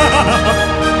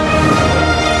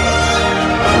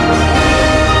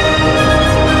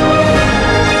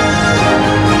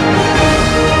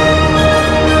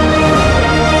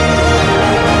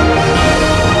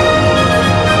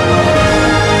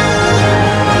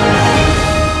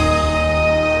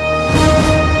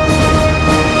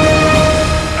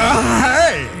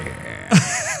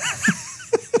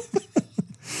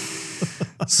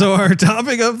 So our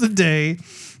topic of the day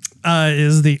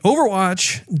is the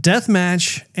Overwatch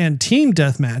Deathmatch and Team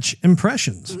Deathmatch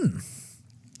impressions.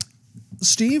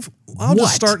 Steve, I'll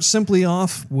just start simply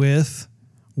off with,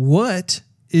 what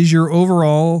is your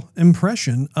overall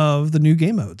impression of the new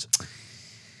game modes?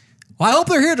 Well, I hope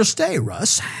they're here to stay,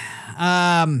 Russ.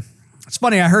 It's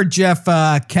funny, I heard Jeff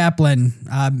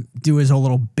Kaplan do his whole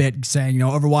little bit saying, you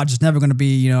know, Overwatch is never going to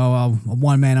be, you know, a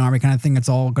one-man army kind of thing. It's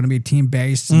all going to be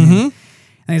team-based.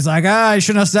 And he's like, I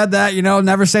shouldn't have said that, you know,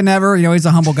 never say never. You know, he's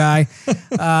a humble guy.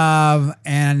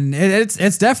 And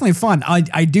it's definitely fun.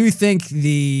 I do think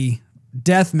the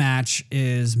deathmatch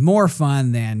is more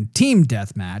fun than team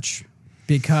deathmatch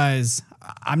because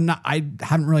I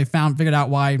haven't really figured out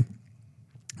why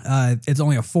it's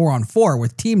only a 4-on-4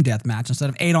 with team deathmatch instead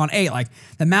of 8-on-8. Like,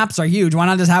 the maps are huge. Why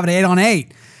not just have it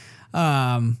 8-on-8?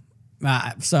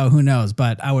 So who knows?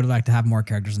 But I would like to have more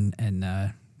characters in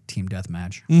team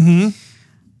deathmatch.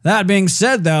 That being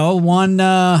said, though,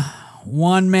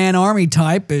 one-man army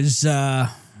type is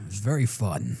very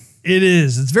fun. It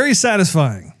is. It's very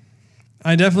satisfying.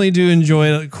 I definitely do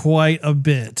enjoy it quite a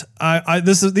bit.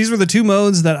 These were the two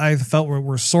modes that I felt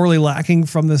were sorely lacking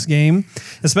from this game,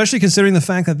 especially considering the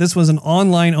fact that this was an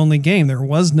online-only game. There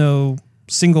was no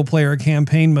single-player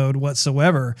campaign mode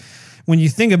whatsoever. When you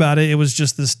think about it, it was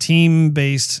just this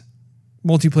team-based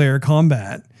multiplayer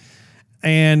combat.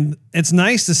 And it's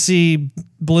nice to see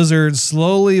Blizzard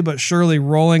slowly but surely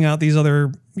rolling out these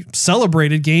other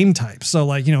celebrated game types. So,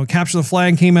 like, you know, Capture the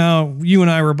Flag came out. You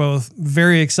and I were both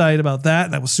very excited about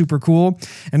that. That was super cool.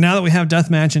 And now that we have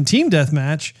Deathmatch and Team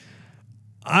Deathmatch,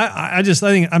 I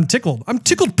think I'm tickled. I'm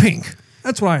tickled pink.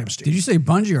 That's what I am, Steve. Did you say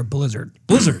Bungie or Blizzard?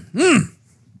 Blizzard.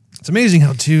 It's amazing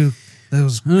how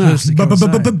those close to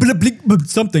coincide.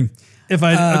 Something. If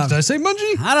I did I say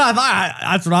Bungie? I don't know.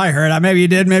 That's what I heard. Maybe you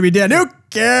did. Maybe you did. Who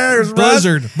cares?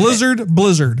 Blizzard.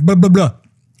 Blizzard. Blah, blah, blah.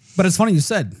 But it's funny you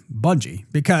said Bungie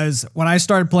because when I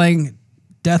started playing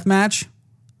Deathmatch,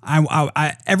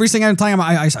 I every single time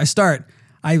I start,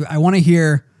 I want to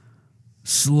hear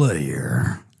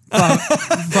Slayer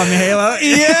from Halo.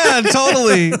 Yeah,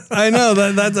 totally. I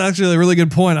know that's actually a really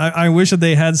good point. I wish that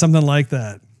they had something like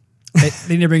that.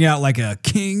 They need to bring out like a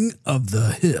King of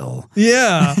the Hill.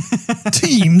 Yeah.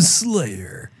 Team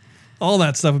Slayer. All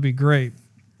that stuff would be great.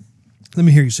 Let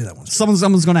me hear you say that one.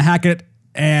 Someone's going to hack it,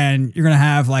 and you're going to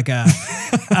have like a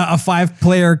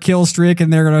 5-player kill streak,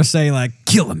 and they're going to say like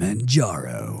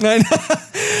Kilimanjaro.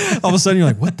 All of a sudden, you're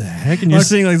like, "What the heck?" And you're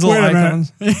seeing like these little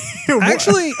icons.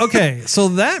 Actually, okay, so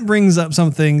that brings up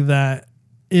something that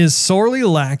is sorely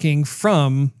lacking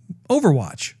from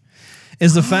Overwatch.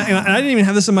 Is the fact, and I didn't even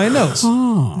have this in my notes.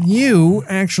 You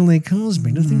actually caused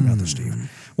me to think about this,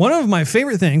 Steve. One of my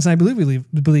favorite things, and I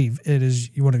believe it is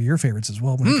one of your favorites as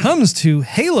well, when it comes to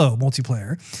Halo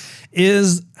multiplayer,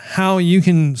 is how you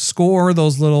can score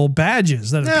those little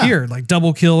badges that appeared, like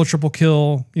double kill, triple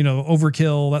kill,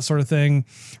 overkill, that sort of thing,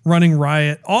 running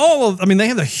riot. They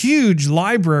have a huge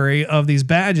library of these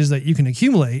badges that you can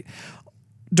accumulate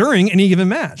during any given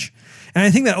match. And I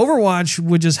think that Overwatch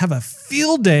would just have a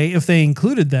field day if they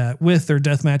included that with their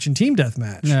deathmatch and team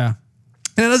deathmatch. Yeah.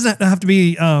 And it doesn't have to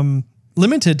be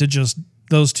limited to just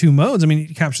those two modes. I mean,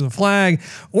 you capture the flag,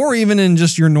 or even in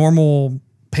just your normal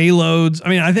payloads. I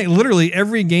mean, I think literally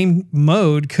every game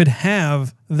mode could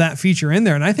have that feature in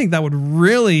there. And I think that would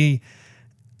really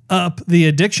up the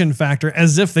addiction factor,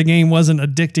 as if the game wasn't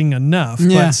addicting enough.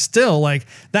 Yeah. But still, like,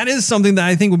 that is something that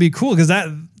I think would be cool, because that,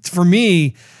 for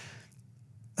me,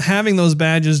 having those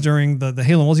badges during the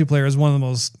Halo multiplayer is one of the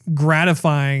most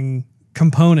gratifying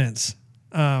components.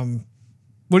 What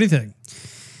do you think?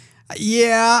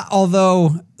 Yeah,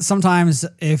 although sometimes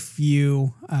if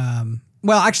you,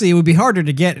 actually it would be harder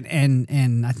to get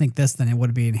in I think this than it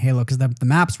would be in Halo, because the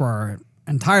maps were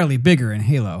entirely bigger in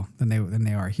Halo than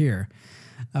they are here.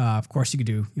 Of course, you could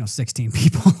do 16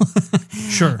 people.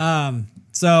 Sure.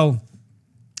 So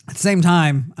at the same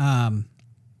time,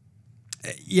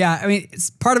 yeah, I mean,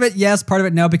 it's part of it yes, part of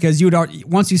it no, because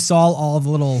once you saw all of the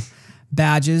little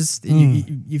badges,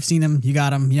 you've seen them, you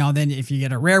got them. Then if you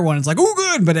get a rare one, it's like, oh,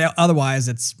 good, but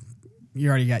otherwise,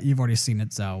 you've already seen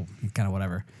it, so kind of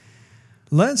whatever.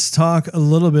 Let's talk a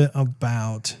little bit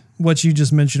about what you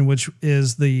just mentioned, which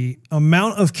is the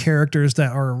amount of characters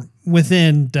that are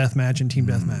within Deathmatch and Team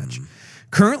Deathmatch.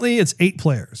 Currently, it's 8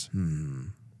 players.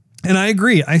 And I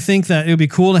agree. I think that it would be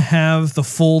cool to have the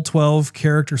full 12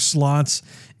 character slots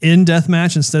in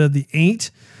Deathmatch instead of the 8.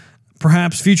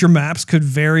 Perhaps future maps could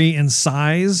vary in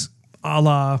size, a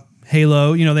la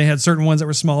Halo. They had certain ones that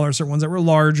were smaller, certain ones that were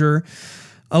larger,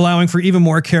 allowing for even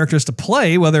more characters to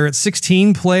play, whether it's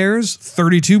 16 players,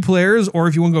 32 players, or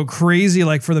if you want to go crazy,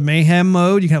 like for the Mayhem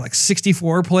mode, you can have like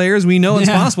 64 players. We know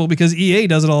it's possible because EA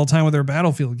does it all the time with their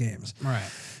Battlefield games. Right.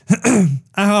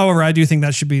 However, I do think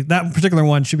that particular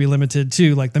one should be limited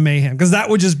to like the Mayhem, because that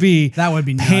would be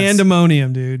nuts.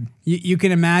 Pandemonium, dude. You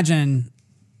can imagine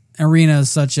arenas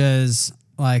such as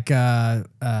like and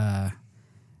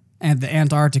the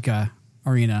Antarctica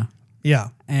arena. Yeah.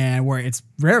 And where it's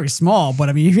very small, but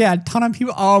I mean, if you had a ton of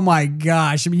people, oh my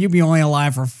gosh, I mean, you'd be only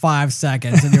alive for 5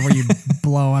 seconds and then you'd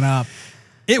blowing up.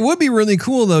 It would be really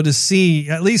cool though to see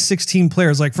at least 16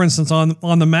 players. Like for instance,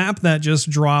 on the map that just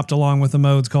dropped along with the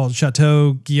modes called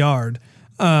Chateau Guillard,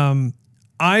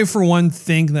 I for one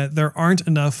think that there aren't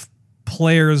enough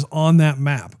players on that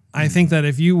map. I think that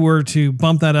if you were to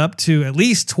bump that up to at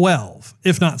least 12,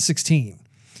 if not 16,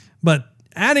 but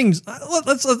adding,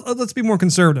 let's be more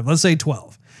conservative. Let's say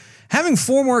 12. Having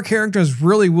 4 more characters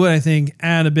really would, I think,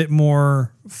 add a bit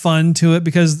more fun to it,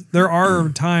 because there are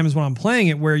times when I'm playing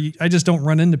it where I just don't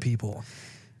run into people.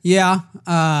 Yeah.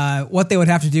 What they would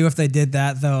have to do if they did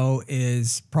that, though,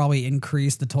 is probably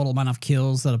increase the total amount of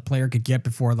kills that a player could get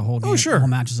before the whole game, the whole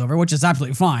match is over, which is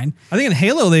absolutely fine. I think in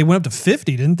Halo they went up to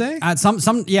 50, didn't they?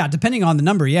 Yeah, depending on the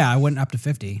number, I went up to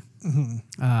 50.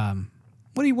 Mm-hmm.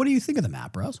 What do you think of the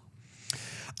map, Rose?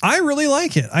 I really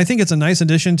like it. I think it's a nice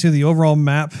addition to the overall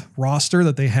map roster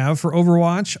that they have for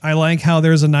Overwatch. I like how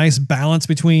there's a nice balance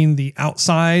between the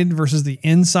outside versus the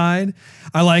inside.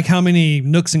 I like how many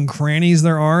nooks and crannies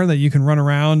there are that you can run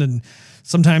around, and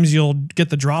sometimes you'll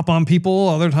get the drop on people.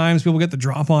 Other times people get the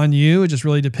drop on you. It just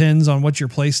really depends on what your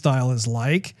play style is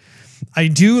like. I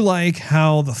do like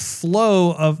how the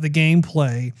flow of the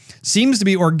gameplay seems to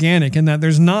be organic, in that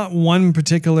there's not one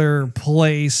particular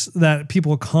place that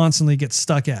people constantly get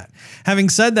stuck at. Having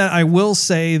said that, I will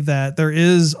say that there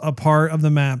is a part of the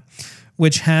map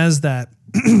which has that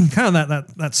kind of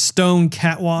that stone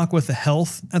catwalk with the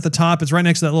health at the top. It's right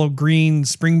next to that little green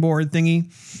springboard thingy.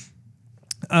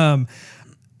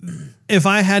 If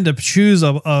I had to choose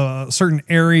a certain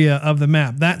area of the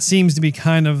map, that seems to be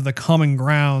kind of the common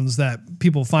grounds that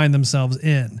people find themselves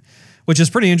in, which is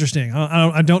pretty interesting.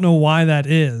 I don't know why that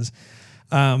is,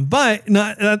 but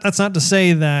that's not to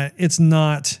say that it's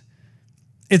not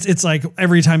it's like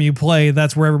every time you play,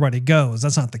 that's where everybody goes.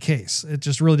 That's not the case. It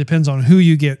just really depends on who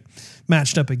you get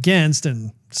matched up against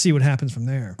and see what happens from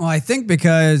there. Well, I think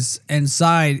because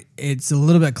inside it's a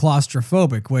little bit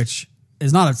claustrophobic, which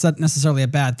is not necessarily a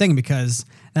bad thing because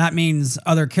that means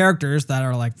other characters that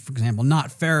are like, for example, not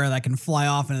Farah that can fly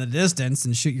off into the distance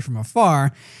and shoot you from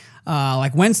afar.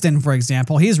 Like Winston, for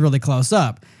example, he's really close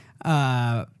up.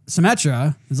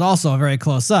 Symmetra is also very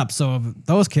close up. So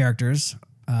those characters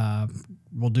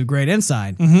will do great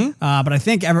inside. But I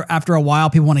think after a while,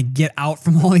 people want to get out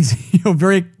from all these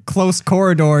very close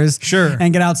corridors. Sure.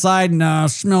 And get outside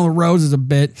and smell the roses a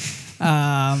bit.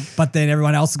 But then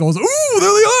everyone else goes, ooh,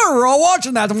 there they are. We're all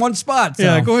watching that in one spot. So.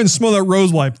 Yeah, go ahead and smell that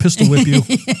rose while I pistol whip you.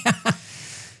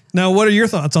 Now, what are your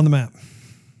thoughts on the map?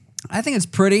 I think it's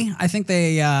pretty. I think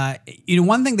they,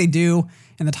 one thing they do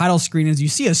in the title screen is you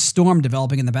see a storm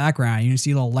developing in the background. You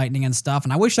see a little lightning and stuff.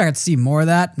 And I wish I could see more of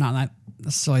that. Not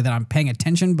necessarily that I'm paying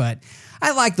attention, but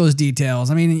I like those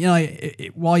details. I mean,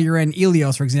 while you're in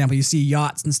Ilios, for example, you see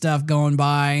yachts and stuff going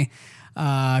by.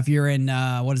 If you're in,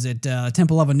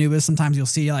 Temple of Anubis, sometimes you'll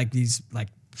see like these like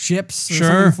ships or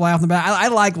something fly off the back. I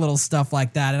like little stuff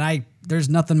like that. And there's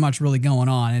nothing much really going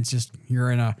on. It's just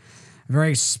you're in a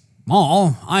very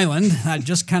small island that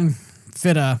just can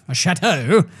fit a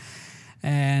chateau.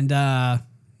 And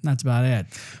that's about it.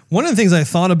 One of the things I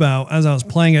thought about as I was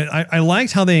playing it, I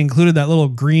liked how they included that little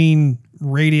green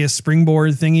radius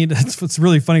springboard thingy. It's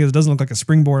really funny because it doesn't look like a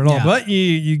springboard at all, but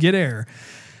you get air.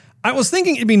 I was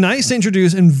thinking it'd be nice to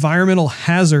introduce environmental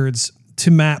hazards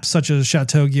to maps such as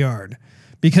Chateau Guillard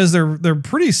because they're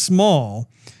pretty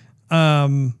small,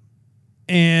 and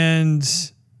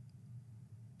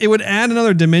it would add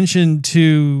another dimension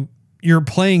to your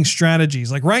playing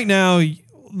strategies. Like right now,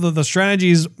 the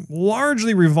strategies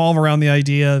largely revolve around the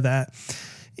idea that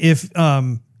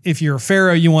if you're a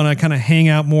Pharaoh, you want to kind of hang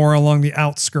out more along the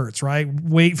outskirts, right?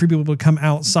 Wait for people to come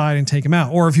outside and take them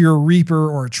out. Or if you're a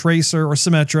Reaper or a Tracer or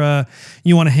Symmetra,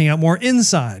 you want to hang out more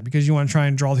inside because you want to try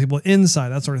and draw people inside,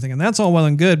 that sort of thing. And that's all well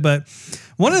and good. But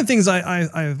one of the things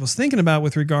I was thinking about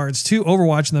with regards to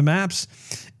Overwatch and the maps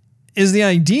is the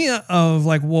idea of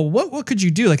like, well, what could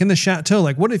you do? Like in the chateau,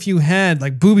 like what if you had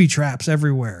like booby traps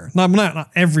everywhere?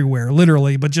 Not everywhere,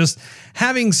 literally, but just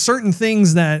having certain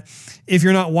things that if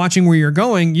you're not watching where you're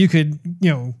going, you could,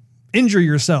 injure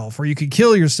yourself or you could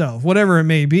kill yourself, whatever it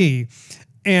may be.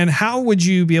 And how would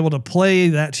you be able to play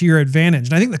that to your advantage?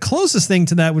 And I think the closest thing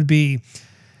to that would be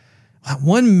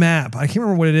one map. I can't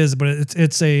remember what it is, but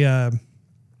it's a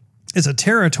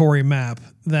territory map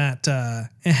that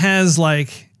it has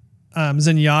like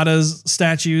Zenyatta's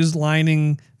statues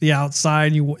lining the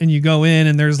outside. You go in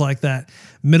and there's like that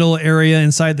middle area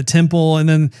inside the temple, and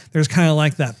then there's kind of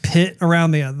like that pit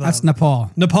around the That's Nepal.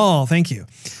 Nepal, thank you.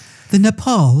 The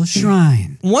Nepal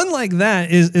Shrine. One like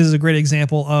that is a great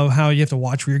example of how you have to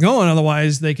watch where you're going.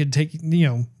 Otherwise, they could take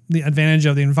the advantage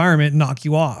of the environment and knock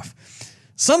you off.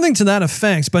 Something to that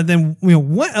effect. But then,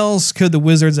 what else could the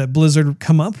wizards at Blizzard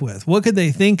come up with? What could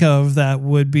they think of that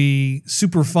would be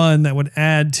super fun that would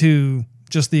add to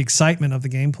just the excitement of the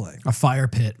gameplay? A fire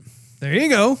pit. There you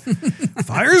go.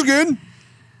 Fire's good.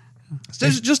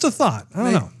 It's just a thought. I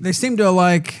don't know. They seem to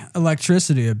like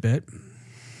electricity a bit.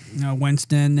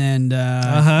 Winston and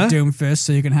Doomfist,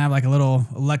 so you can have like a little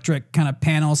electric kind of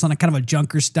panels on a kind of a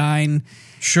Junkerstein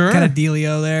kind of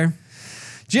dealio there.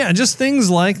 Yeah, just things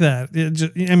like that.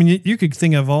 You could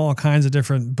think of all kinds of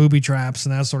different booby traps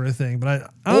and that sort of thing, but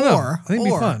I don't know. I think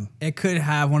it'd be fun. It could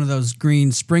have one of those green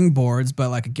springboards, but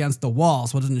like against the wall,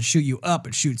 so it doesn't shoot you up,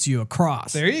 it shoots you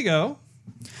across. There you go.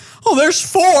 Oh, there's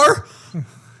 4!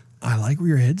 I like where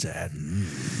your head's at.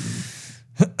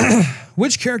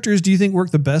 Which characters do you think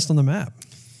work the best on the map?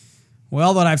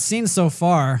 Well, what I've seen so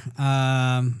far,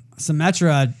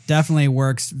 Symmetra definitely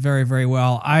works very, very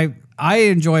well. I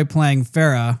enjoy playing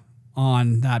Farah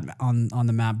on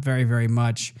the map very, very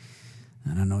much.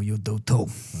 I don't know, you do too.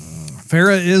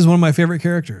 Farah is one of my favorite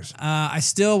characters. I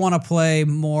still want to play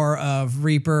more of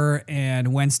Reaper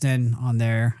and Winston on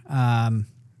there.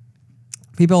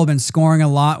 People have been scoring a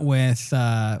lot with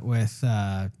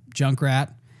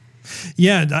Junkrat.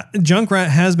 Yeah, Junkrat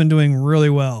has been doing really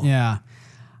well. Yeah.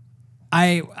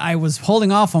 I was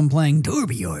holding off on playing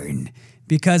Torbjorn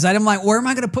because I'm like, where am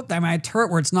I going to put that in my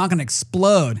turret where it's not going to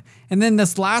explode? And then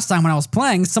this last time when I was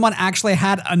playing, someone actually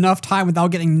had enough time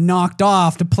without getting knocked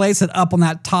off to place it up on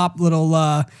that top little,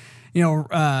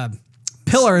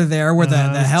 pillar there where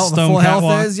the full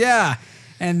health is. Yeah.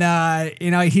 And,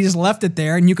 he just left it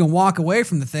there and you can walk away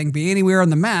from the thing, be anywhere on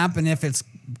the map. And if it's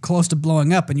close to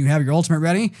blowing up and you have your ultimate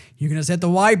ready, you can just hit the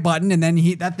Y button and then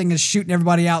that thing is shooting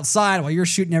everybody outside while you're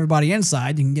shooting everybody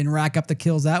inside. You can get and rack up the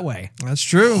kills that way. That's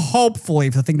true. Hopefully,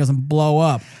 if the thing doesn't blow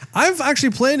up. I've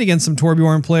actually played against some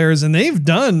Torbjorn players, and they've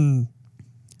done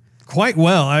quite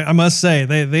well. I must say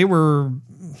they were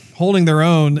holding their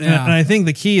own, and I think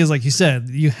the key is, like you said,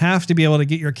 you have to be able to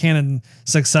get your cannon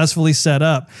successfully set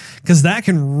up, because that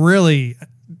can really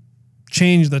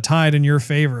change the tide in your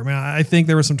favor. I mean, I think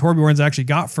there were some Torbjorns that actually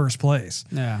got first place.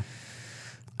 Yeah.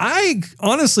 I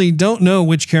honestly don't know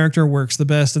which character works the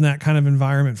best in that kind of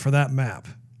environment for that map.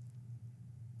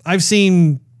 I've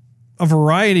seen a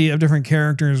variety of different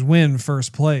characters win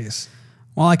first place.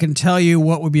 Well, I can tell you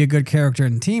what would be a good character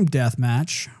in Team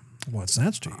Deathmatch. What's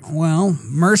that, Steve? Well,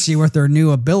 Mercy with their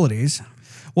new abilities.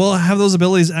 Well, have those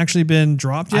abilities actually been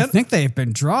dropped yet? I think they've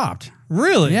been dropped.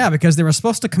 Really? Yeah, because they were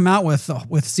supposed to come out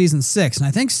with season 6, and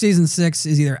I think season 6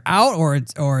 is either out or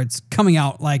it's coming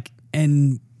out like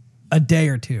in a day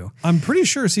or two. I'm pretty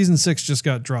sure season 6 just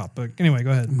got dropped, but anyway,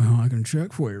 go ahead. Well, I can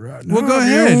check for you right now. Well, go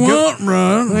ahead.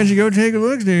 Why don't you go take a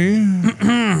look, Steve?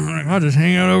 I'll just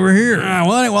hang out over here.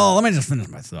 Well, let me just finish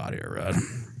my thought here, Rod.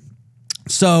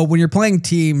 So when you're playing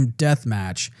Team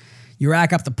Deathmatch, you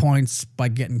rack up the points by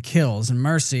getting kills. And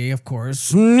Mercy, of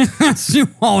course, as you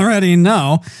already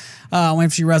know, when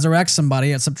she resurrects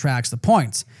somebody, it subtracts the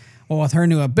points. Well, with her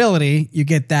new ability, you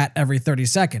get that every 30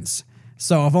 seconds.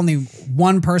 So if only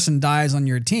one person dies on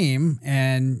your team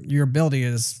and your ability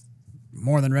is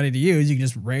more than ready to use, you can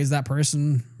just raise that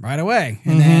person right away.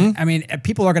 And then, I mean,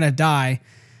 people are going to die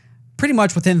pretty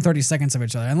much within 30 seconds of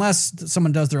each other. Unless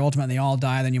someone does their ultimate and they all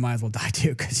die, then you might as well die too,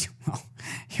 because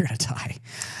you're going to die.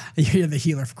 You're the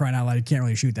healer, for crying out loud. You can't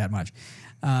really shoot that much.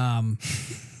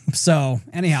 So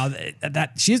anyhow,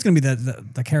 that she's going to be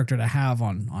the character to have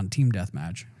on Team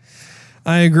Deathmatch.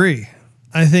 I agree.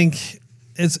 I think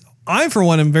I for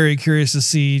one am very curious to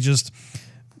see just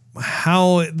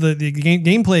how the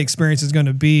gameplay experience is going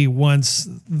to be once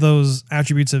those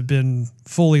attributes have been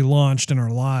fully launched and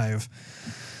are live.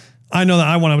 I know that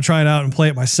I want to try it out and play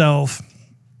it myself,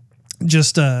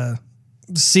 just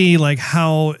see like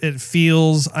how it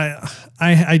feels.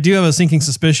 I do have a sinking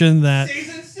suspicion that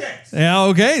Season 6. Yeah,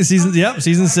 okay.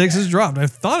 Season 6 is dropped. I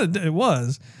thought it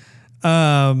was.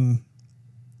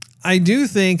 I do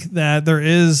think that there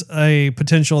is a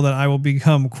potential that I will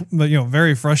become,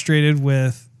 very frustrated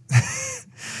with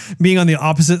being on the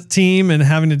opposite team and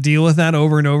having to deal with that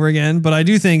over and over again. But I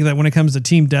do think that when it comes to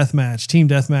Team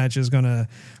Deathmatch is going to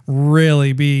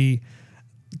really be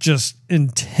just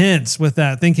intense with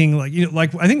that. Thinking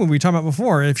like I think what we talked about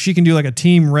before, if she can do like a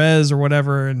team res or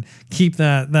whatever and keep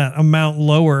that amount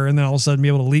lower, and then all of a sudden be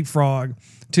able to leapfrog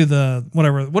to the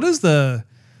whatever. What is the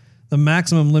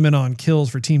maximum limit on kills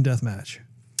for Team Deathmatch?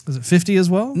 Is it 50 as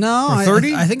well? No, or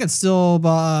 30? I think it's still.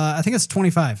 I think it's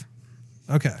 25.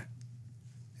 Okay.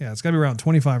 Yeah, it's got to be around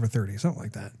 25 or 30, something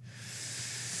like that.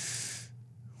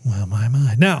 Well, my.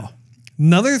 Now,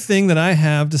 another thing that I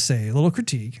have to say, a little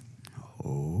critique,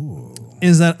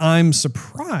 is that I'm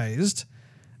surprised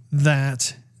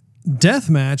that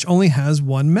Deathmatch only has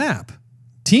one map.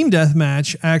 Team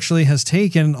Deathmatch actually has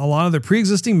taken a lot of the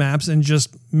pre-existing maps and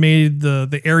just made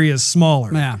the areas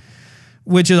smaller. Yeah.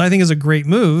 Which I think is a great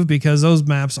move, because those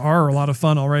maps are a lot of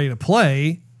fun already to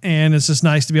play. And it's just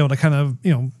nice to be able to kind of,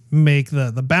 make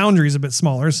the boundaries a bit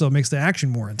smaller, so it makes the action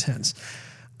more intense.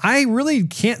 I really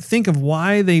can't think of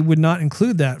why they would not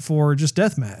include that for just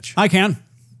Deathmatch. I can.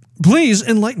 Please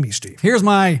enlighten me, Steve. Here's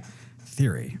my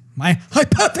theory, my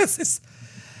hypothesis,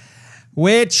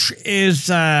 which is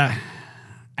I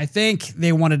think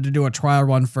they wanted to do a trial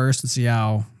run first and see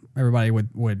how everybody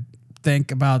would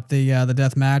think about the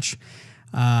death match.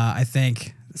 I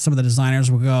think some of the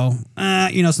designers will go,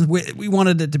 since we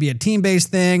wanted it to be a team-based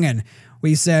thing, and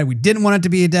we said we didn't want it to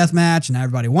be a death match, and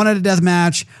everybody wanted a death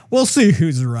match. We'll see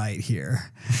who's right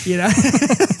here,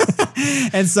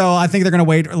 And so I think they're going to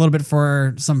wait a little bit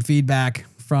for some feedback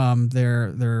from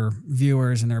their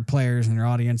viewers and their players and their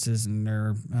audiences and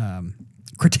their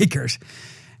critiquers,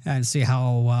 and see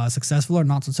how successful or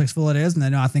not successful it is. And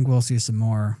then I think we'll see some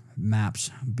more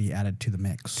maps be added to the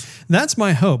mix. That's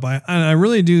my hope. I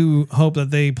really do hope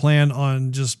that they plan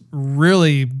on just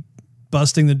really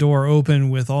busting the door open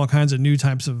with all kinds of new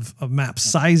types of map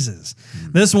sizes.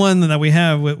 This one that we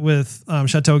have with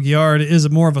Chateau Guillard is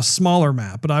more of a smaller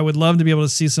map, but I would love to be able to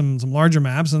see some larger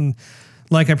maps. And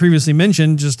like I previously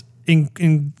mentioned, just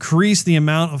increase the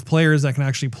amount of players that can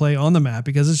actually play on the map,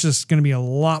 because it's just going to be a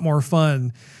lot more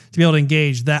fun to be able to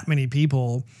engage that many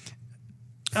people.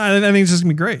 I think it's just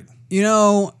going to be great.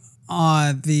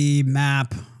 The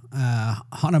map,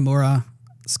 Hanamura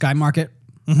Sky Market,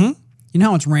 Mm-hmm. you know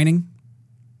how it's raining?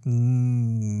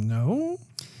 No.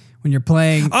 When you're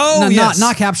playing, yes.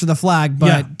 not capture the flag, but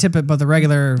Yeah. tip it, but the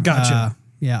regular, Gotcha.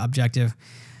 Objective.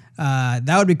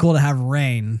 That would be cool to have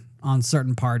rain on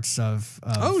certain parts of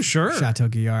Sure. Chateau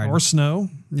Guillard. Or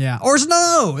snow. Or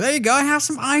snow. There you go. Have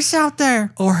some ice out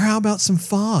there. Or how about some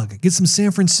fog? Get some San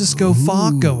Francisco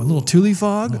fog going. A little Thule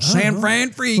fog. San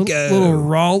Fran Frico.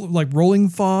 Little rolling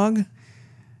fog.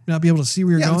 Not be able to see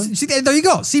where you're going. See, there you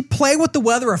go. See, play with the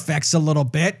weather effects a little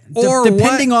bit, Or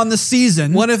depending on the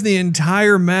season. What if the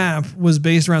entire map was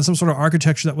based around some sort of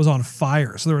architecture that was on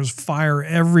fire? So there was fire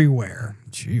everywhere.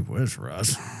 Gee whiz,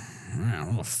 Russ. A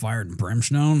little fire and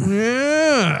brimstone.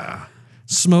 Yeah.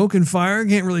 Smoke and fire.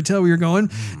 Can't really tell where you're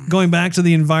going. Going back to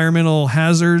the environmental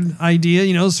hazard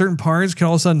idea, certain parts could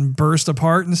all of a sudden burst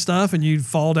apart and stuff and you'd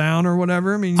fall down or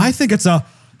whatever. I mean, I think it's a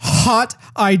hot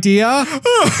idea.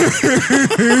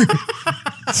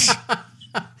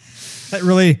 That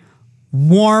really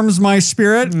warms my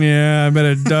spirit. yeah, I bet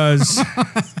it does.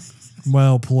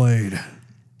 Well played.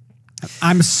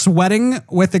 I'm sweating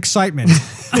with excitement.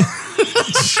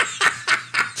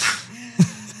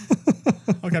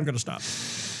 Okay, I'm going to stop.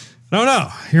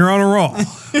 No, you're on a roll.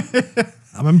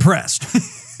 I'm impressed.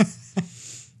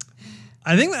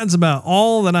 I think that's about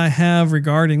all that I have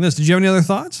regarding this. Did you have any other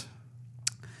thoughts?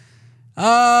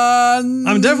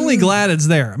 I'm definitely glad it's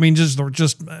there. I mean, just to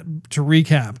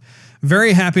recap,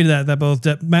 very happy that both.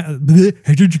 I'm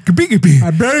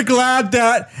very glad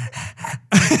that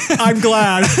I'm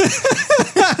glad.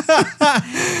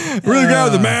 Really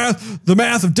glad with the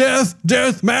math of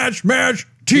death, match,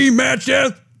 team match,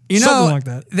 death. Something like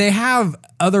that. They have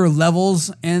other levels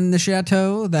in the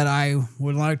chateau that I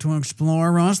would like to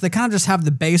explore, Ross. They kind of just have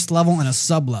the base level and a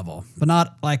sub level, but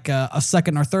not like a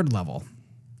second or third level.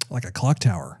 Like a clock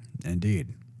tower. Indeed.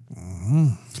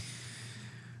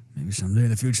 Maybe someday in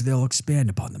the future they'll expand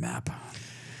upon the map.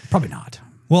 Probably not.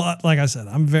 Well, like I said,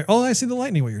 I'm very. Oh, I see the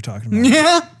lightning. What you're talking about?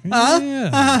 Yeah.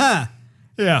 Yeah.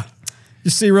 Yeah.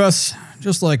 You see, Russ,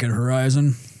 just like at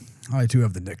Horizon, I too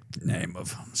have the nickname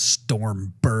of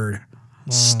Storm Bird,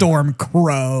 Storm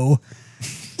Crow,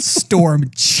 Storm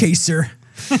Chaser.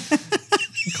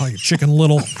 Call you Chicken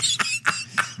Little.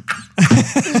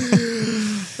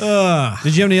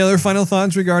 Did you have any other final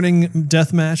thoughts regarding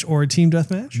deathmatch or team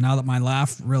deathmatch? Now that my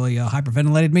laugh really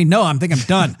hyperventilated me, no, I think I'm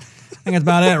done. I think that's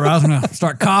about it, Ross. I'm going to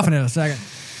start coughing in a second.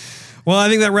 Well, I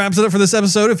think that wraps it up for this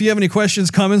episode. If you have any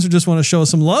questions, comments, or just want to show us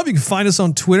some love, you can find us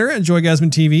on Twitter at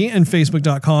JoygasmTV and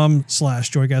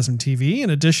Facebook.com/JoygasmTV.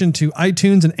 In addition to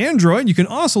iTunes and Android, you can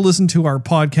also listen to our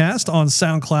podcast on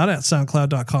SoundCloud at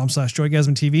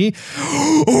SoundCloud.com/JoygasmTV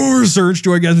or search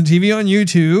Joygasm TV on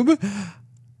YouTube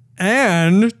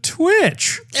and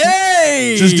Twitch.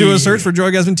 Hey! Just do a search for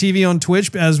Joygasm TV on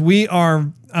Twitch, as we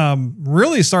are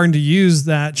really starting to use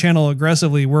that channel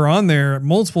aggressively. We're on there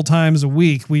multiple times a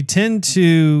week. We tend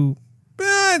to,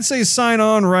 I'd say, sign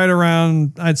on right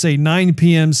around, 9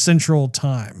 p.m. Central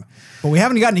Time. But we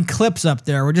haven't got any clips up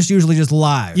there. We're just usually just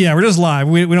live. Yeah, we're just live.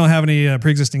 We don't have any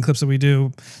pre-existing clips that we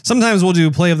do. Sometimes we'll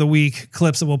do play of the week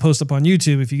clips that we'll post up on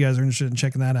YouTube if you guys are interested in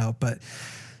checking that out. But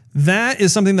that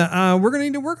is something that we're going to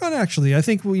need to work on, actually. I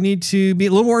think we need to be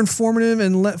a little more informative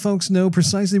and let folks know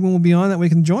precisely when we'll be on, that way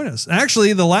they can join us.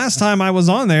 Actually, the last time I was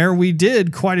on there, we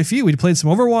did quite a few. We played some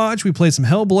Overwatch. We played some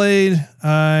Hellblade.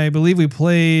 I believe we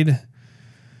played...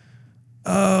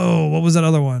 Oh, what was that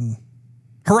other one?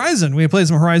 Horizon. We played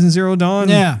some Horizon Zero Dawn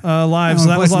live, so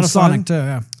that was a lot of fun. Sonic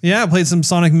too, yeah, I played some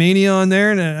Sonic Mania on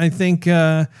there, and I think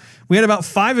we had about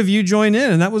 5 of you join in,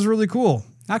 and that was really cool.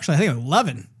 Actually, I think it was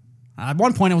 11. At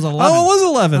one point, it was 11. Oh, it was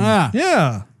 11.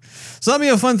 Yeah. So that'd be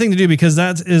a fun thing to do, because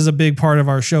that is a big part of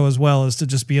our show as well, is to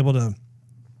just be able to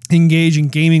engage in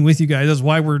gaming with you guys. That's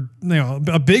why we're,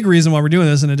 a big reason why we're doing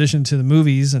this, in addition to the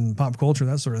movies and pop culture,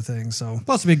 that sort of thing. So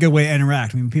plus, it'd be a good way to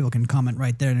interact. I mean, people can comment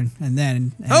right there and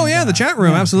then. The chat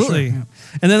room, absolutely. Sure,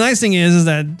 yeah. And the nice thing is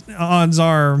that odds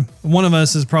are one of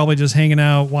us is probably just hanging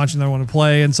out, watching the other one to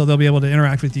play, and so they'll be able to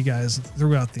interact with you guys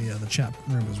throughout the chat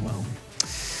room as well.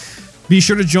 Be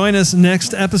sure to join us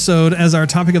next episode, as our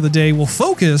topic of the day will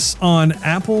focus on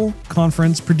Apple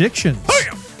conference predictions.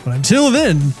 But until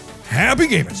then, happy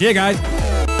gaming. See you guys.